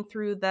he's looking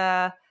through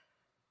the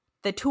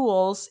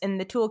tools in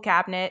the tool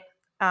cabinet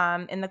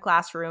in the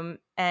classroom,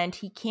 and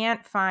he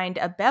can't find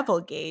a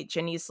bevel gauge,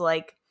 and he's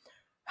like,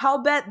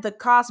 "I'll bet the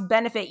cost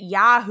benefit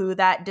Yahoo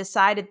that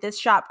decided this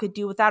shop could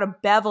do without a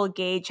bevel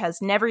gauge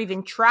has never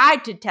even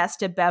tried to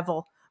test a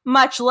bevel,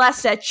 much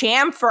less a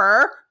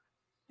chamfer."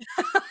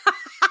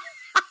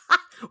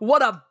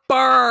 What a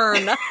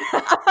burn.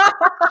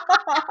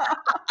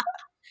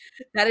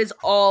 That is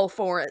all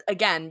for it.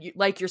 Again,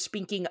 you're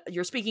speaking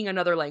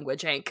another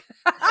language, Hank.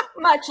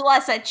 Much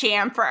less a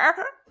chamfer.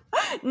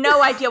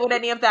 No idea what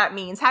any of that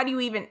means. How do you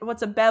even,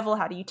 what's a bevel?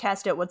 How do you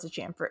test it? What's a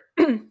chamfer?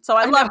 So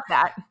I love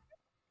that.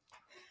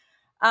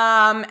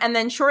 And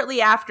then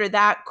shortly after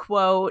that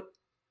quote,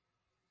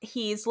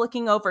 he's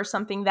looking over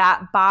something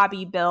that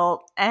Bobby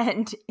built,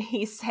 and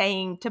he's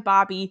saying to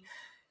Bobby,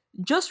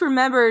 "Just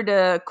remember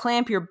to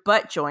clamp your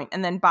butt joint."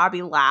 And then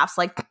Bobby laughs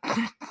like,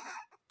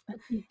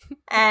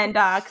 and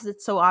because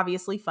it's so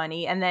obviously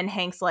funny. And then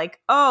Hank's like,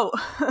 "Oh,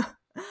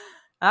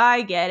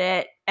 I get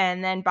it."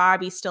 And then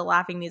Bobby's still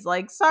laughing. He's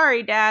like,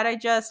 "Sorry, Dad,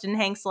 and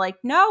Hank's like,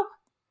 "No,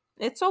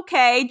 it's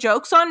okay.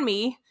 Joke's on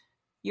me.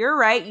 You're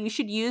right. You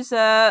should use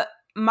a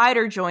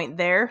miter joint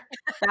there.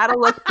 That'll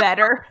look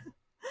better."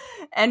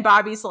 And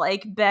Bobby's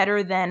like,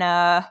 "Better than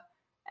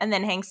and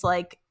then Hank's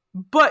like,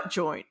 "butt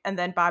joint." And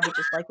then Bobby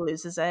just like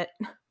loses it.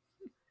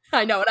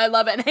 I know, and I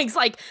love it. And Hank's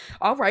like,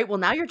 "All right, well,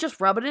 now you're just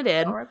rubbing it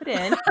in." I'll rub it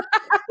in.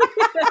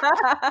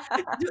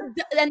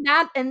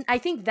 And I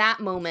think that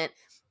moment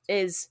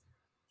is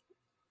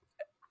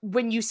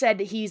when you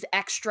said he's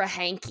extra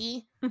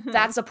Hanky. Mhm.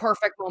 That's a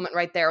perfect moment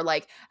right there.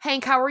 Like,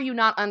 Hank, how are you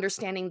not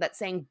understanding that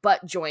saying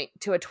butt joint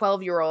to a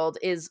 12-year-old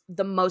is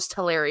the most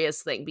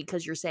hilarious thing,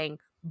 because you're saying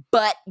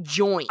butt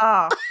joint.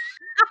 Oh,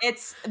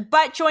 it's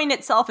butt joint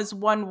itself is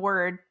one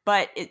word,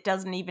 but it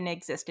doesn't even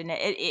exist in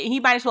it. He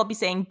might as well be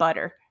saying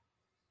butter.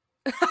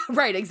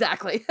 Right,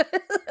 exactly.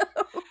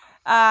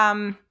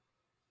 And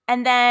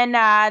then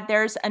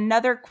there's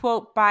another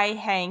quote by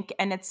Hank,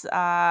 and it's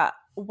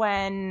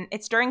when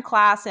it's during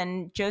class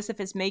and Joseph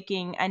is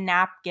making a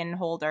napkin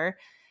holder,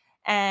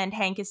 and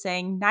Hank is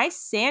saying, "Nice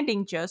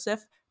sanding,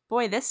 Joseph.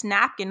 Boy, this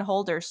napkin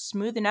holder's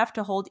smooth enough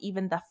to hold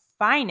even the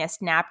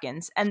finest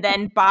napkins." And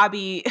then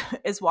Bobby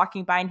is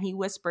walking by and he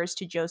whispers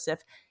to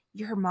Joseph,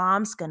 "Your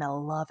mom's gonna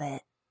love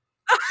it."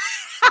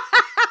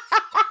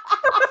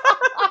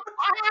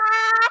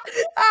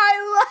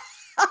 I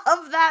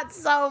love that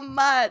so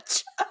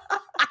much.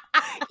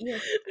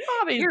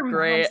 Bobby's Your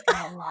great.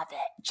 mom's gonna love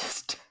it.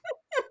 Just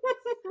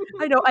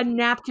I know, a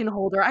napkin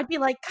holder. I'd be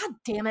like, "God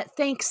damn it.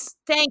 Thanks,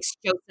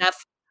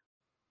 Joseph."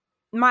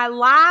 my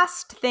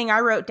last thing I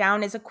wrote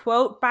down is a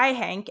quote by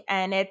Hank,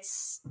 and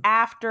it's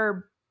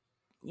after,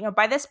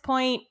 by this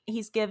point,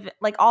 he's given,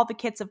 like, all the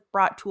kids have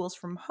brought tools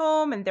from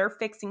home and they're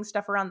fixing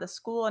stuff around the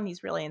school, and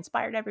he's really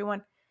inspired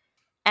everyone.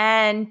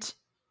 And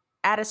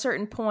at a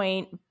certain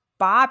point,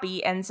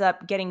 Bobby ends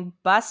up getting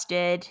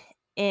busted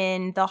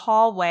in the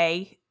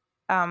hallway.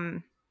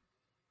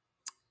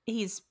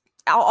 He's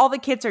all the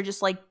kids are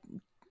just like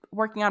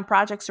working on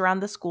projects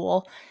around the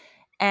school,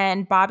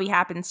 and Bobby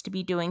happens to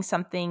be doing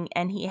something,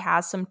 and he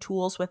has some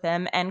tools with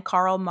him, and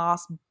Carl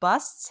Moss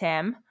busts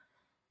him,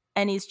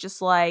 and he's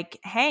just like,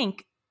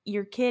 "Hank,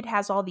 your kid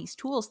has all these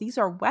tools. These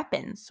are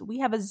weapons. We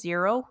have a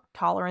 0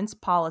 tolerance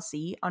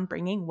policy on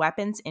bringing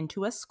weapons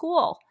into a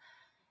school."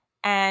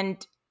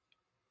 And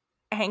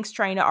Hank's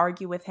trying to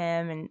argue with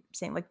him and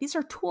saying, like, "These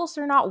are tools,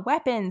 they're not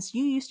weapons.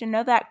 You used to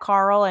know that,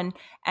 Carl."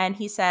 And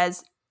he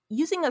says,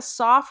 "Using a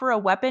saw for a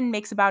weapon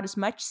makes about as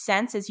much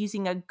sense as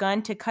using a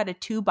gun to cut a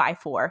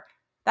 2x4.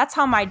 That's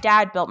how my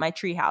dad built my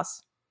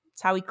treehouse.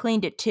 That's how he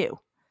cleaned it too."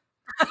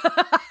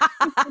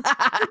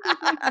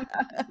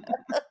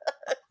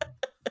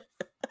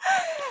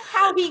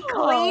 How he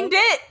cleaned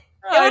it?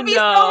 It would be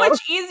so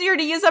much easier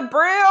to use a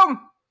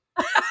broom.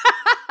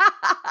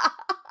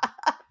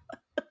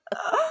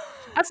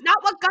 That's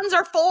not what guns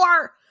are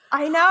for.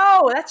 I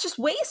know. That's you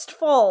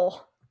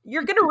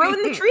You're going to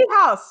ruin the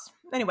treehouse.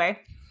 Anyway,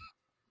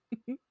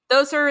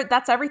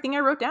 that's everything I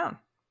wrote down.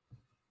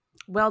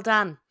 Well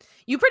done.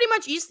 You pretty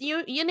much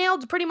you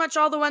nailed pretty much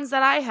all the ones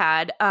that I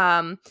had.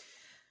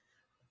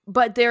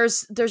 But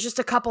there's just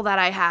a couple that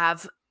I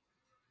have.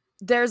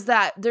 There's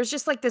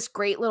just like this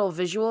great little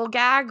visual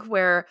gag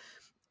where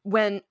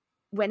when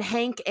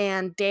Hank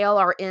and Dale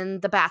are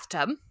in the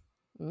bathtub,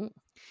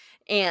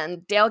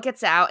 and Dale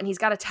gets out and he's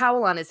got a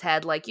towel on his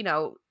head, like,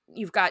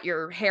 you've got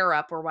your hair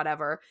up or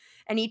whatever,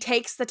 and he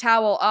takes the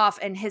towel off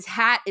and his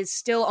hat is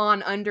still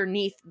on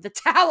underneath the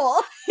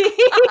towel.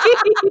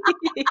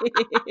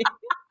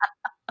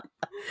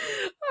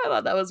 I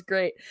thought that was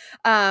great.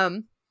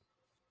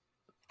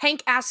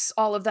 Hank asks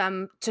all of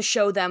them to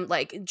show him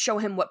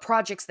what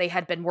projects they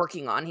had been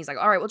working on. He's like,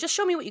 all right, well, just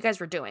show me what you guys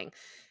were doing.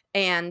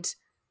 And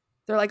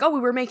they're like, oh, we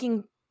were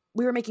making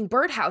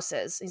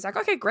birdhouses. He's like,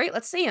 okay, great,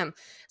 let's see them.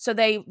 So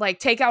they like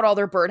take out all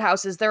their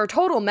birdhouses. They're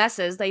total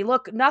messes. They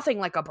look nothing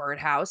like a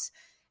birdhouse.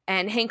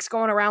 And Hank's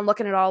going around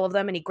looking at all of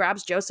them, and he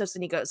grabs Joseph's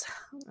and he goes,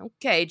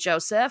 okay,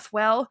 Joseph,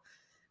 well,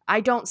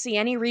 I don't see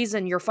any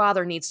reason your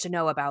father needs to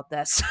know about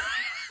this.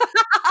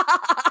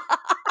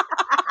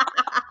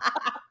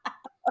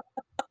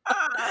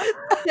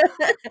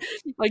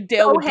 Like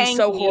Dale So would be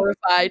so hanky.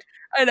 horrified.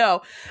 I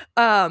know.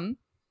 And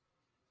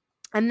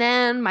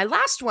then my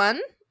last one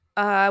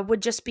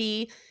would just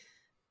be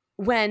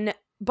when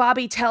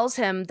Bobby tells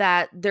him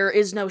that there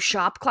is no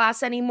shop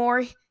class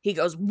anymore. He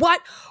goes, what?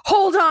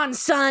 Hold on,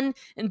 son.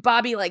 And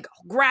Bobby like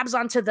grabs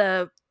onto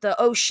the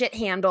oh shit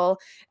handle,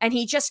 and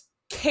he just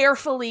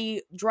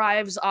carefully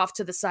drives off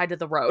to the side of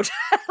the road.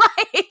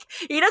 Like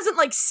he doesn't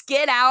like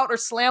skid out or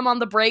slam on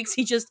the brakes.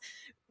 He just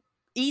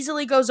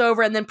easily goes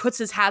over and then puts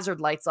his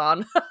hazard lights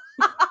on.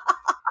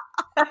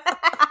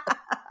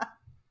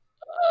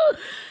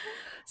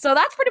 So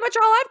that's pretty much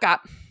all I've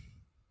got.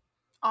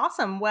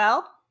 Awesome.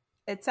 Well,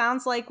 it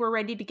sounds like we're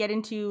ready to get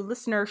into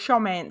listener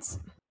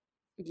comments.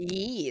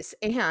 Yes,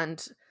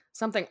 and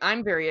something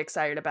I'm very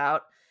excited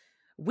about.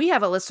 We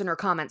have a listener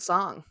comment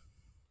song.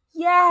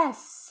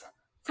 Yes.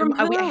 From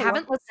I who?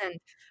 haven't listened.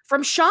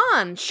 From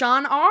Sean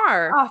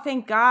R. Oh,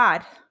 thank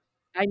God.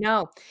 I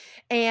know.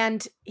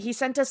 And he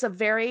sent us a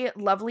very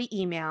lovely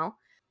email.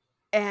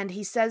 And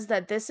he says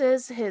that this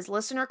is his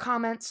listener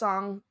comment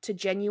song to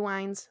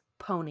Genuine's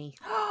Pony.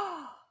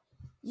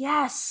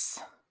 Yes.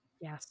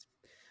 Yes.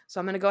 So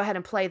I'm going to go ahead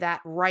and play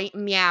that right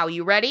meow.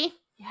 You ready?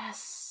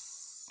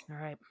 Yes. All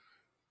right.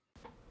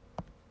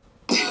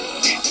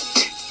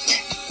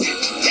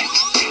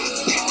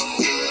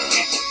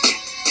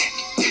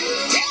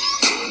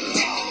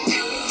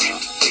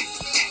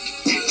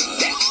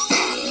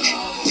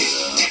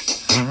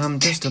 I'm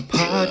just a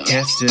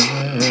podcaster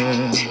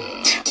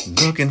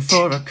looking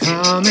for a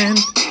comment.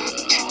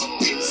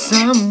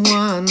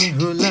 Someone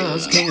who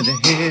loves King of the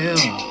Hill,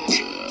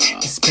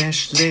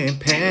 especially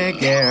Peg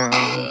Girl.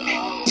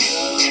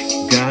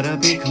 Gotta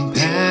be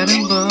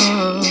compatible,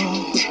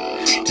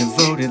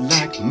 devoted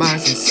like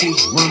Marcy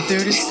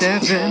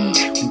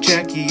C-137. When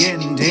Jackie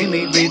and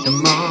Amy read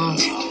them off,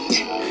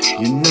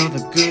 you know the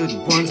good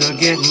ones are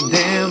getting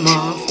them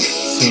off.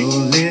 So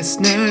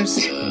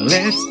listeners,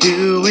 let's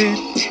do it.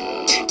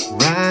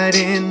 Write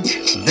in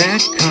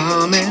that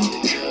comment.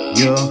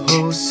 Your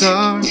hosts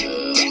are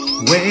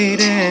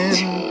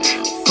waiting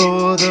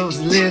for those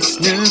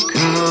listener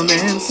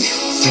comments.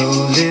 So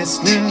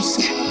listeners,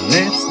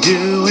 let's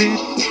do it.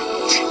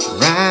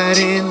 Write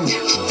in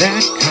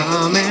that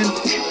comment.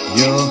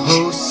 Your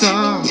hosts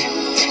are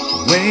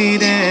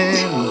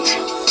waiting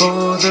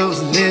for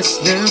those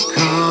listener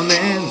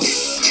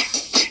comments.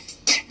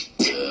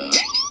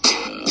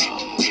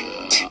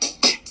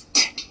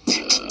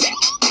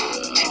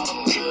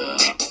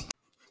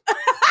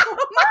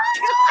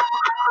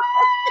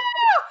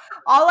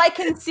 All I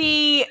can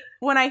see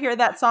when I hear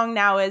that song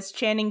now is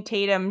Channing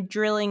Tatum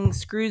drilling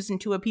screws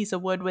into a piece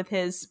of wood with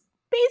his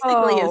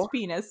his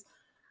penis.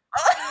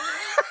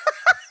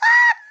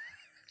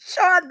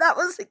 Sean, that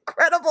was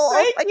incredible.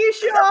 Thank you,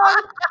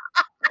 Sean.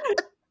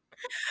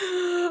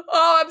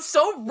 Oh, I'm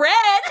so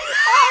red.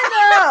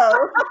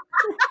 No.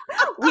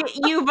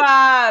 You've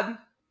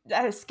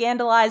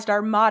scandalized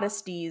our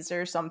modesties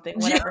or something.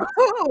 Whatever.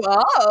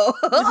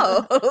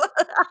 Oh.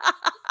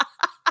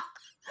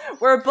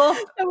 We're both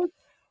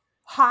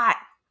hot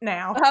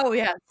now. Oh,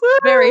 yeah.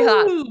 Very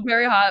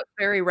hot,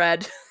 very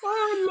red,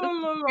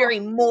 very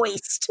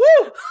moist.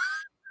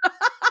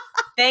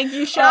 Thank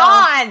you,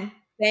 Sean.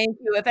 Thank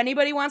you. If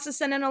anybody wants to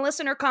send in a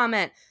listener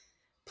comment,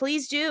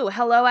 please do.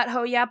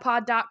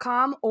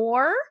 hello@hoyapod.com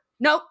or,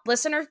 nope,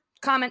 listener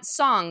comment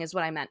song is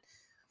what I meant.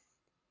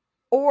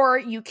 Or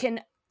you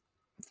can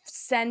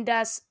send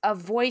us a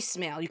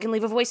voicemail. You can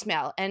leave a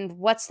voicemail. And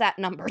what's that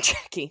number,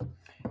 Jackie?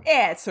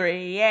 It's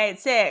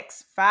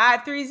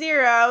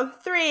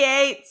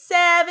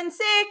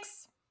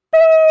 386-530-3876.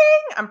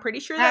 Bing! I'm pretty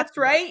sure that's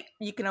right.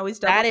 You can always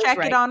double check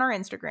it on our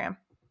Instagram.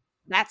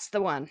 That's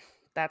the one.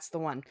 That's the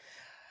one.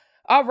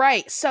 All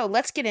right. So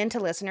let's get into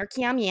listener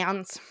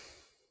comments.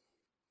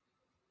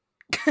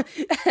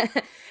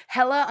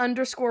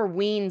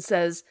 Hella_Ween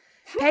says,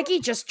 Peggy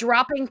just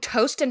dropping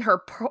toast in her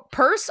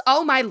purse?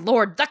 Oh my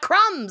lord, the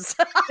crumbs!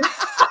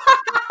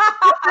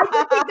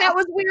 I think that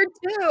was weird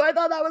too. I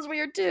thought that was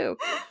weird too.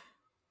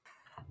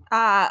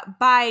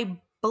 By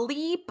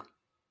bleep_bloop,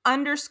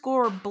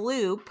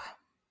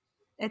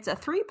 it's a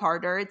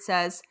 3-parter. It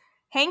says,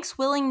 Hank's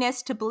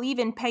willingness to believe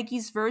in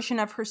Peggy's version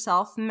of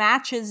herself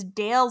matches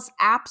Dale's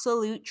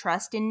absolute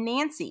trust in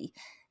Nancy.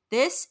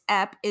 This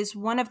ep is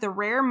one of the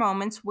rare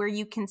moments where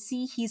you can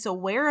see he's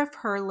aware of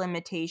her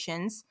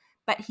limitations,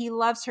 but he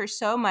loves her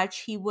so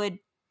much he would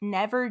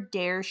never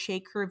dare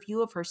shake her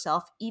view of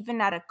herself, even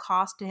at a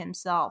cost to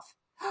himself.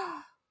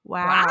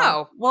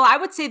 Wow. Well, I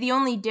would say the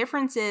only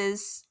difference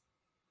is,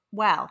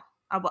 well,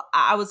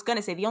 I was going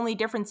to say the only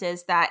difference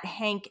is that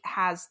Hank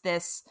has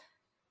this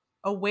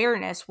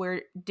awareness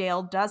where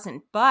Dale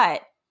doesn't,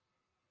 but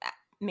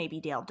maybe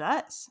Dale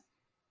does.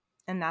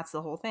 And that's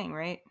the whole thing,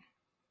 right?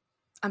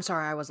 I'm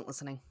sorry, I wasn't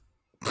listening.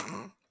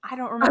 I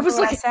don't remember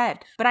what I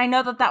said, but I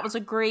know that was a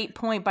great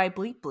point by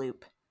Bleep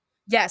Bloop.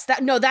 Yes,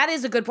 that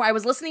is a good point. I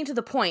was listening to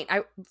the point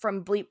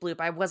from Bleep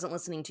Bloop. I wasn't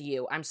listening to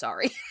you. I'm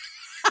sorry.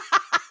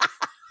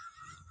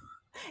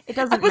 It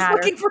doesn't matter. I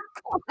was looking for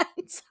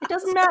comments. It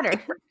doesn't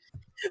matter.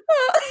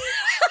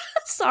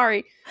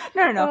 Sorry.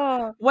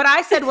 No. What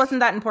I said wasn't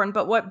that important,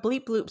 but what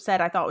Bleep Bloop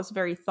said I thought was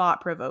very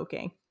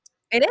thought-provoking.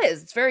 It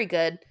is. It's very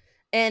good.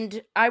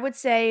 And I would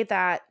say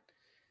that,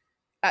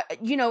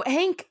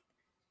 Hank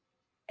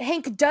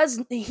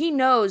he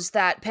knows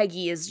that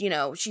Peggy is,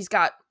 she's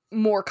got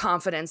more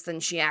confidence than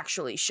she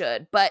actually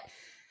should. But,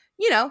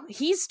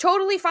 he's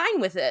totally fine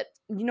with it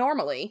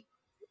normally.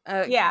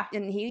 Yeah.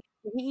 And he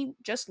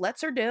just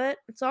lets her do it.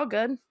 It's all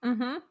good.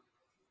 Mm-hmm.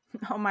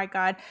 Oh my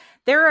God.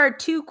 There are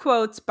 2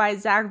 quotes by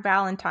Zach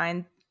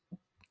Valentine.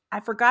 I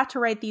forgot to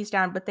write these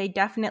down, but they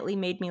definitely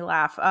made me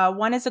laugh.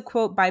 One is a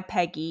quote by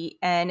Peggy,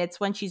 and it's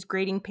when she's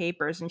grading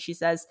papers, and she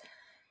says,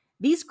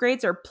 "These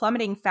grades are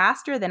plummeting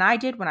faster than I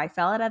did when I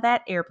fell out of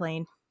that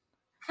airplane."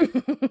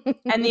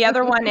 And the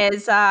other one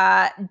is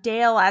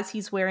Dale as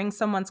he's wearing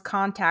someone's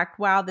contact.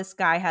 "Wow, this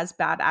guy has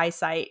bad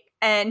eyesight."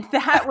 And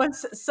that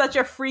was such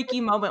a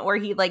freaky moment where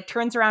he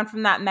turns around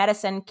from that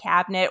medicine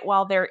cabinet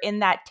while they're in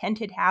that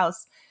tented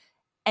house.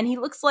 And he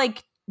looks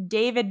like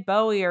David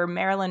Bowie or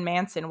Marilyn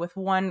Manson with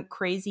one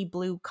crazy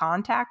blue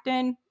contact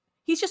in.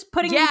 He's just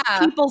putting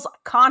people's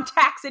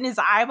contacts in his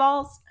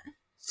eyeballs.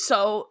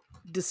 So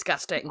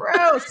disgusting.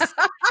 Gross.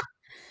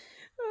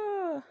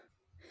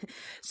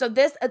 So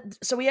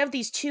we have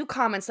these 2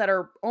 comments that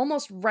are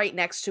almost right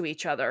next to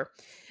each other.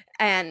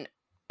 And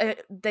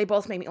they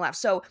both make me laugh.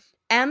 So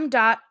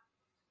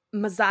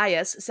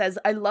M.Mazias says,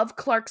 "I love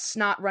Clark's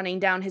snot running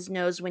down his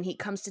nose when he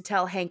comes to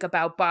tell Hank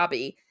about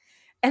Bobby."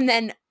 And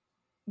then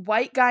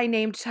white guy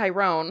named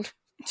Tyrone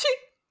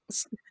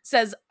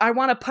says, "I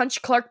want to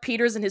punch Clark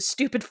Peters in his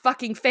stupid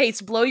fucking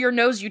face. Blow your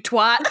nose, you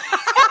twat."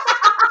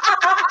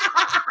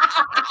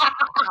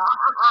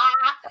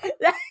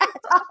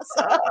 That's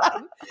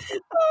awesome.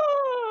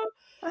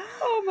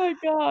 Oh my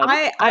God.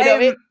 I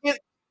know. It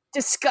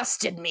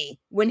disgusted me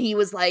when he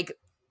was like,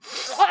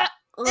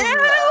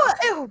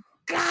 ew,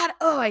 God.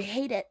 Oh, I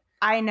hate it.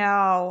 I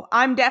know.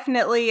 I'm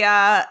definitely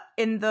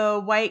in the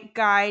white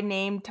guy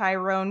named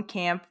Tyrone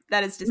camp.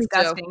 That is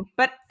disgusting.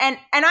 But and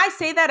I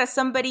say that as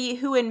somebody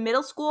who in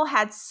middle school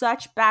had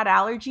such bad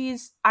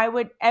allergies.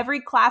 Every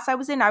class I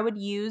was in, I would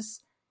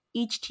use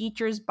each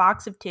teacher's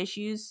box of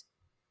tissues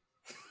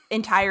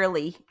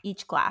entirely,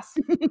 each class.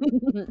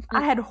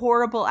 I had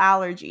horrible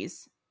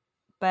allergies.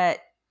 But,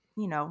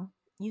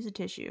 use a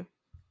tissue.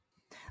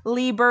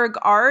 Lieberg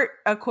Art,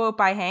 a quote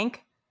by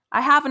Hank,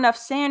 "I have enough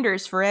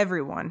Sanders for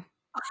everyone."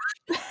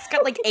 He's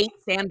got 8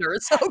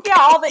 Sanders. Okay.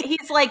 Yeah,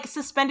 he's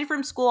suspended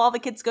from school. All the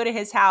kids go to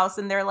his house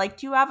and they're like,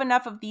 "Do you have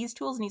enough of these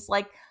tools?" And he's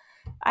like,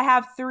 "I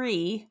have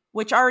 3,"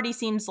 which already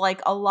seems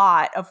like a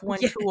lot of one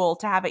tool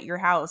to have at your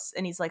house.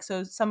 And he's like,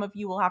 "So some of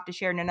you will have to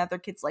share." And another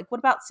kid's like, "What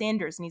about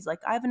Sanders?" And he's like,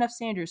 "I have enough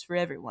Sanders for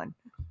everyone."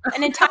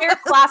 An entire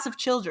class of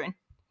children.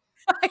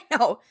 I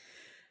know.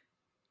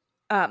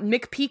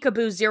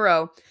 McPeekaboo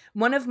 0,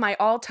 one of my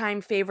all-time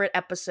favorite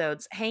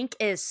episodes. Hank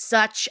is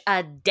such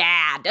a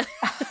dad.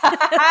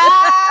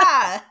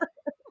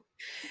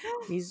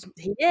 He's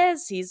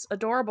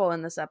adorable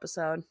in this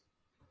episode.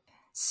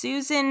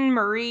 Susan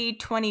Marie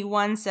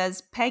 21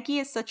 says, "Peggy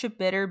is such a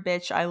bitter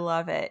bitch. I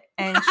love it."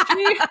 And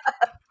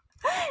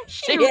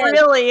she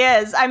really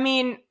is. I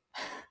mean,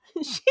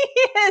 she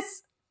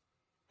is.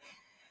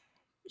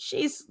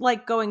 She's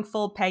going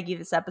full Peggy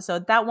this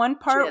episode. That one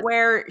part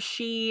where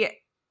she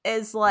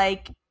is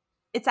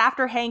it's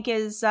after Hank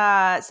is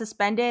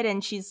suspended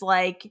and she's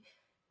like,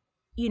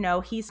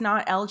 he's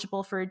not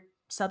eligible for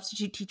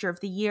substitute teacher of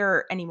the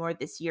year anymore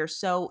this year.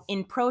 So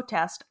in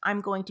protest,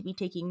 I'm going to be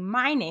taking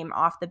my name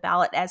off the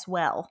ballot as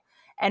well.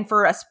 And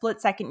for a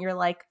split second, you're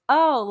like,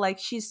 oh,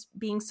 she's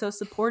being so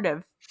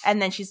supportive.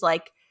 And then she's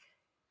like,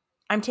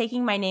 "I'm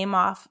taking my name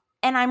off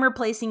and I'm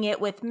replacing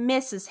it with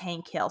Mrs.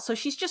 Hank Hill." So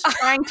she's just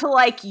trying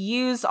to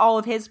use all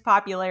of his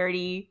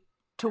popularity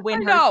to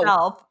win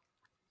herself.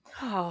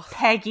 Oh,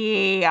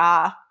 Peggy.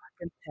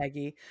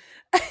 Peggy.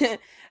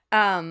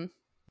 Nintari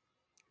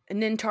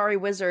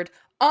Wizard.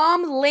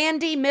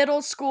 Landy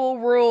Middle School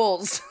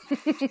rules.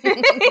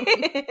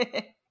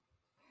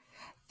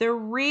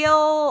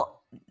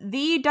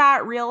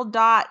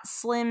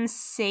 The.real.slim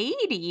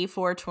Sadie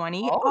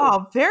 420.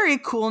 Oh, very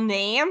cool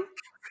name.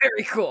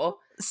 Very cool.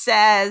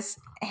 Says,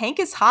 "Hank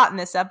is hot in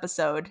this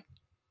episode."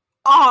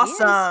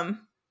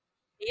 Awesome.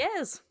 He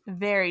is.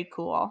 Very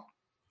cool.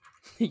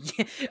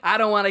 I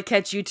don't want to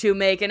catch you 2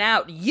 making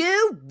out.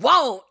 You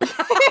won't.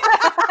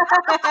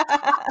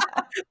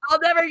 I'll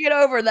never get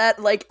over that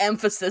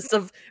emphasis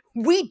of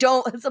we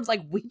don't. It's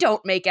like we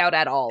don't make out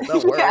at all.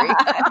 Don't worry.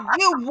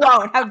 You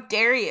won't. How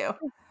dare you?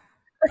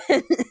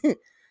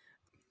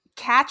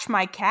 Catch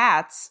My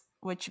Cats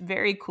which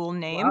very cool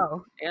name,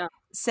 Wow. Yeah.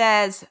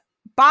 says,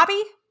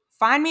 Bobby,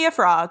 find me a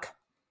frog.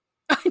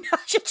 I know,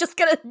 she's just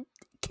gonna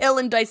kill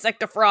and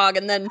dissect a frog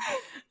and then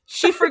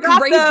She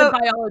forgot raise the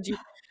biology.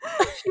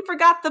 She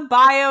forgot the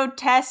bio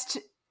test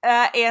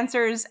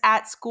answers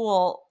at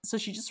school, so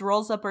she just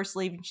rolls up her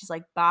sleeve and she's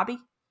like, Bobby,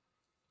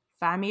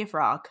 find me a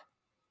frog.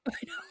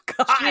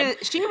 God.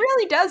 She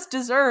really does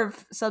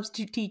deserve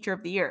substitute teacher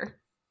of the year.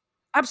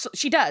 Absolutely,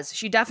 she does.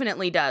 She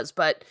definitely does,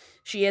 but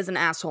she is an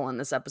asshole in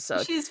this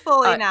episode. She's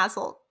fully an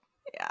asshole.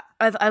 Yeah.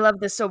 I love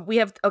this. So we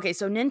have, okay,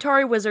 so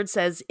Nintari Wizard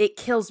says, it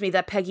kills me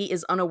that Peggy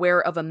is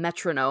unaware of a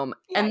metronome.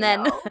 Yeah, and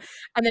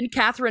then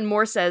Catherine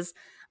Moore says,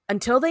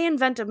 until they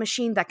invent a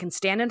machine that can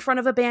stand in front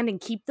of a band and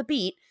keep the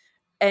beat,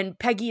 and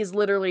Peggy is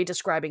literally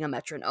describing a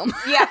metronome.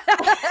 Yeah.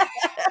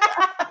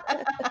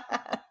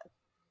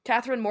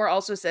 Catherine Moore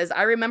also says,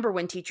 I remember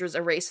when teachers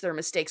erased their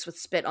mistakes with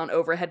spit on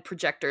overhead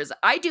projectors.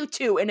 I do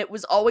too, and it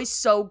was always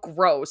so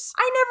gross.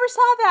 I never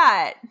saw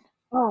that.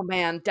 Oh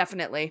man,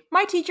 definitely.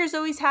 My teachers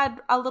always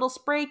had a little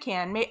spray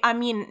can. Maybe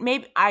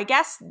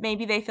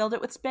they filled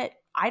it with spit.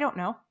 I don't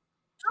know.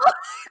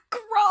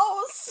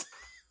 Gross.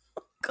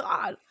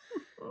 God.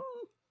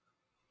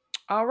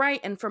 All right,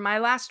 and for my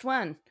last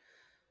one,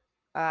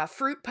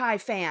 Fruit Pie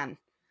fan.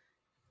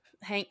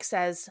 Hank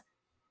says,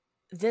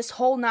 this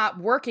whole not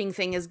working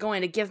thing is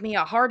going to give me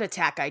a heart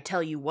attack, I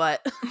tell you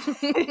what.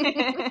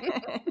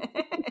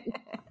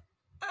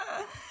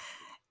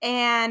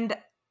 And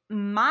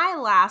my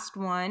last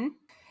one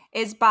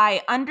is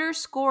by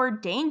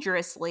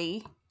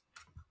 _dangerously.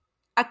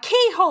 A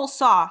keyhole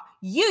saw.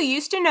 You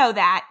used to know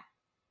that.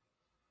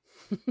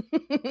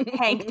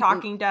 Hank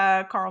talking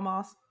to Carl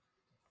Moss.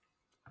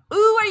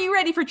 Ooh, are you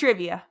ready for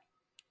trivia?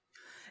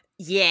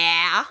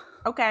 Yeah.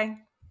 Okay.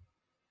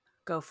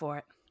 Go for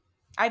it.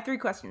 I have 3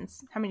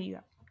 questions. How many do you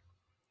have?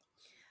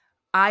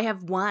 I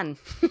have 1.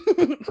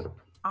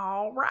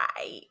 All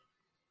right.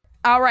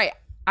 All right.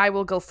 I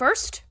will go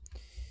first.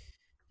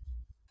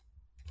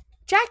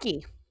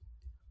 Jackie,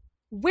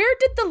 where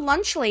did the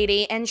lunch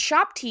lady and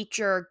shop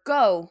teacher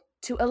go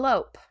to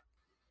elope?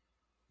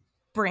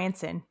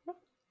 Branson.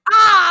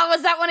 Ah,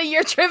 was that one of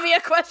your trivia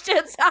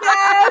questions?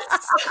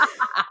 Yes!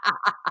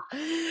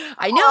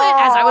 I knew it.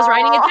 As I was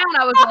writing it down,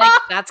 I was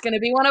like, that's going to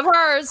be one of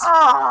hers.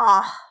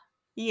 Oh,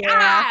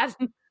 yeah.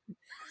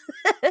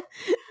 Ah!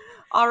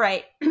 All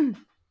right.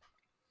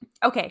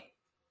 Okay.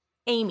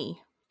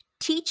 Amy,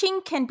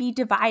 teaching can be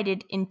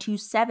divided into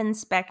 7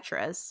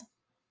 spectras.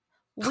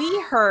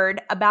 We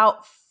heard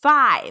about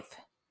 5.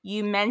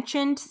 You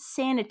mentioned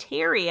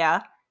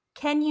sanitaria.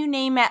 Can you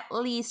name at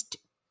least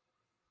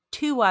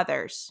 2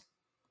 others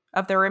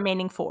of the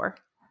remaining 4?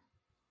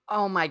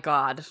 Oh my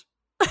God.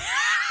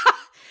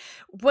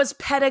 Was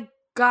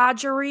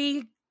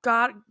pedagogy?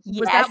 Was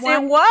yes, that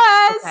one? it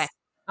was. Okay.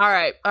 All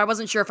right. I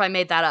wasn't sure if I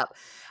made that up.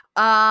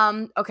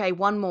 Okay,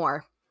 one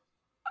more.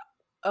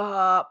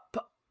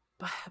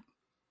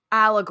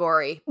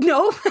 Allegory.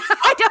 No,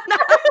 I don't know.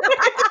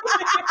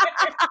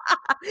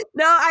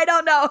 No, I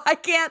don't know.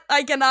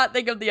 I cannot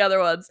think of the other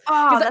ones.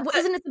 Oh,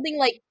 Isn't it something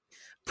like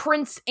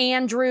Prince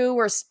Andrew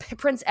or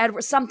Prince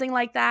Edward, something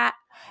like that?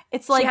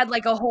 it's She like had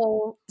like a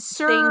whole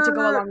thing to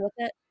go along with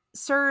it.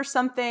 Sir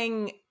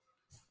something.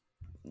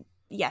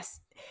 Yes.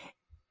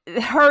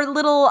 Her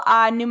little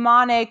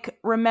mnemonic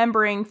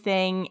remembering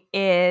thing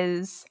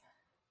is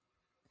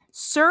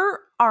Sir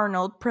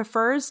Arnold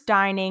prefers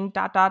dining ...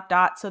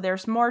 So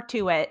there's more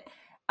to it.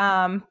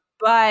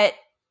 But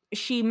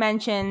she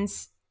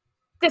mentions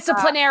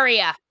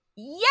Disciplinaria.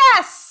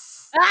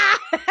 yes.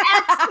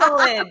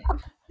 Excellent.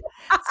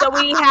 So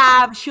we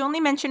have, she only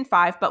mentioned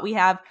 5, but we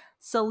have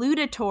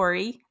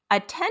salutatory,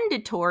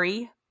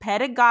 attendatory,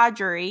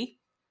 pedagogy,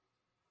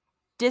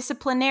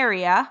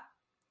 disciplinaria,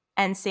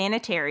 and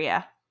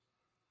sanitaria.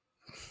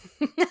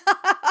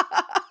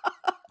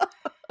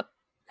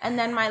 And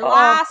then my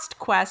last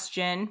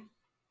question,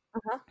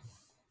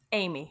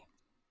 Amy.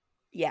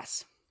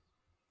 Yes.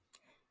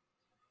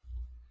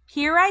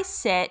 Here I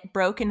sit,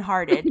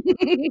 brokenhearted,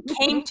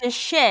 came to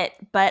shit,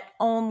 but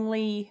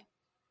only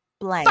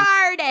blank.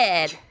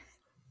 Farted.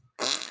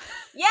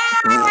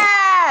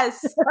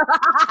 Yes!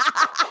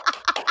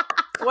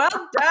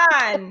 Well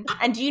done.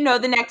 And do you know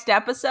the next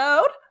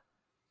episode?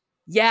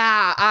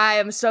 Yeah, I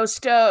am so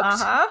stoked.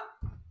 Uh-huh.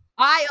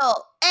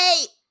 Aisle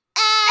 8.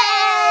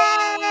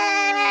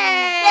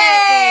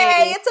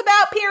 Yay! It's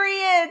about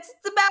periods.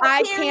 It's about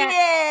I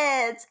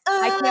periods.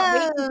 I can't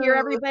wait to hear Ooh.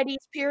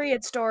 everybody's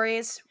period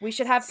stories. We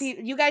should have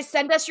you guys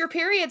send us your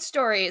period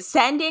stories.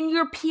 Send in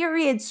your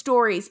period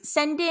stories.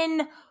 Send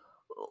in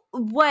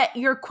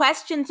your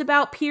questions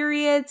about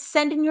periods.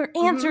 Send in your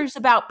answers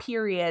about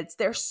periods.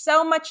 There's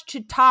so much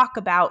to talk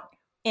about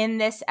in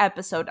this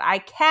episode. I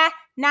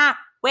cannot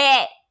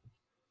wait.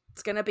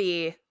 It's gonna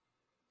be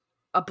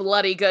a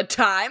bloody good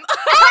time.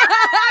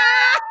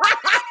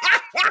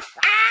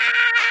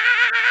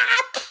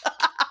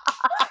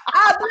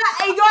 A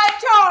bloody good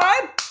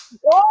time.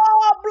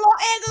 Oh,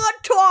 bloody good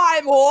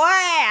time!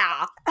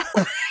 Wow!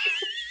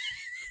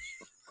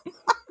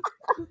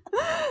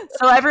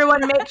 So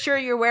everyone make sure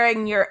you're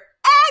wearing your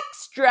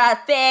extra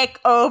thick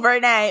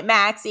overnight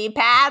maxi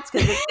pads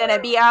because it's going to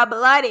be a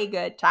bloody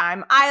good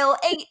time. Aisle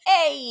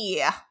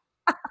 8A.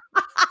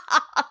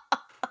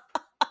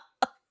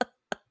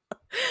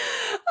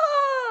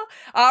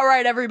 All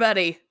right,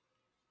 everybody.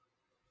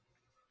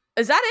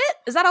 Is that it?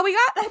 Is that all we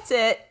got? That's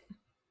it.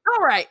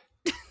 All right.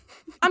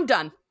 I'm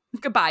done.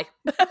 Goodbye.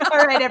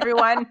 All right,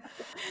 everyone.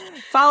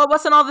 Follow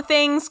us on all the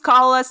things.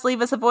 Call us,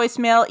 leave us a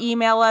voicemail,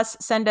 email us,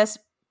 send us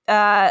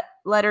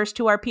letters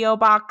to our P.O.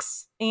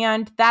 box.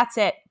 And that's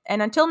it.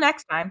 And until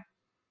next time.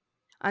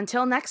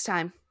 Until next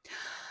time.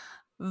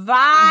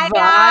 Via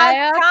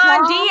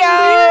con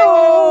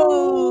Dios.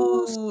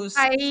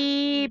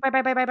 Bye.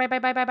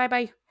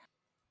 Bye.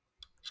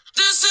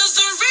 This is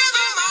the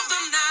rhythm of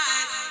the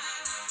night.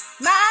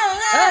 My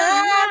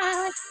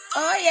love.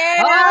 Oh,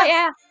 yeah. Oh,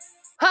 yeah.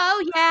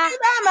 Oh, yeah.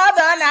 Rhythm of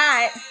the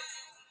night.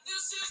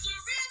 This is the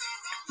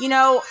rhythm of You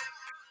know,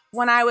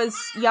 when I was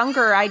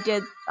younger, I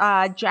did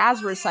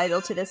jazz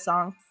recital to this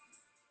song.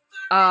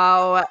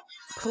 Oh,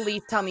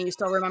 please tell me you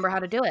still remember how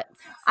to do it.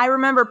 I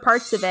remember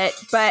parts of it,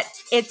 but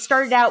it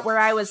started out where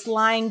I was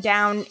lying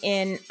down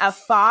in a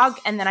fog,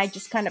 and then I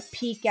just kind of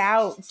peek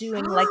out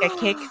doing like a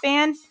kick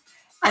fan,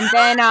 and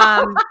then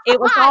it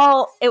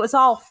was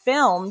all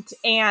filmed,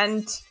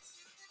 and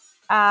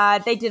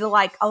they did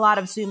like a lot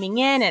of zooming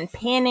in and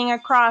panning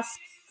across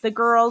the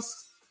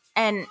girls,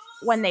 and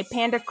when they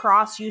panned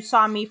across, you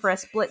saw me for a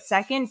split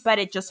second, but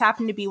it just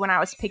happened to be when I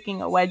was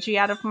picking a wedgie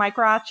out of my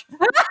crotch.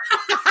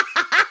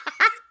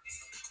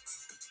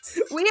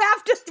 We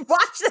have to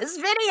watch this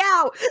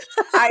video.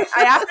 I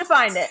have to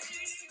find it.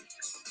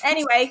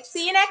 Anyway,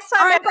 see you next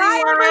time, All right,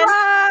 bye, everyone.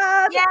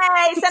 everyone.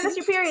 Yay! Send us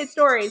your period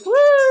stories. Woo!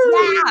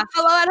 Yeah.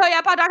 Hello at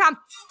hoyapod.com.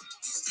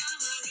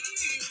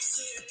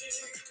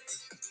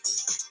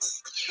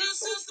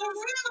 This is the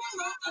rhythm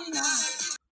of the night.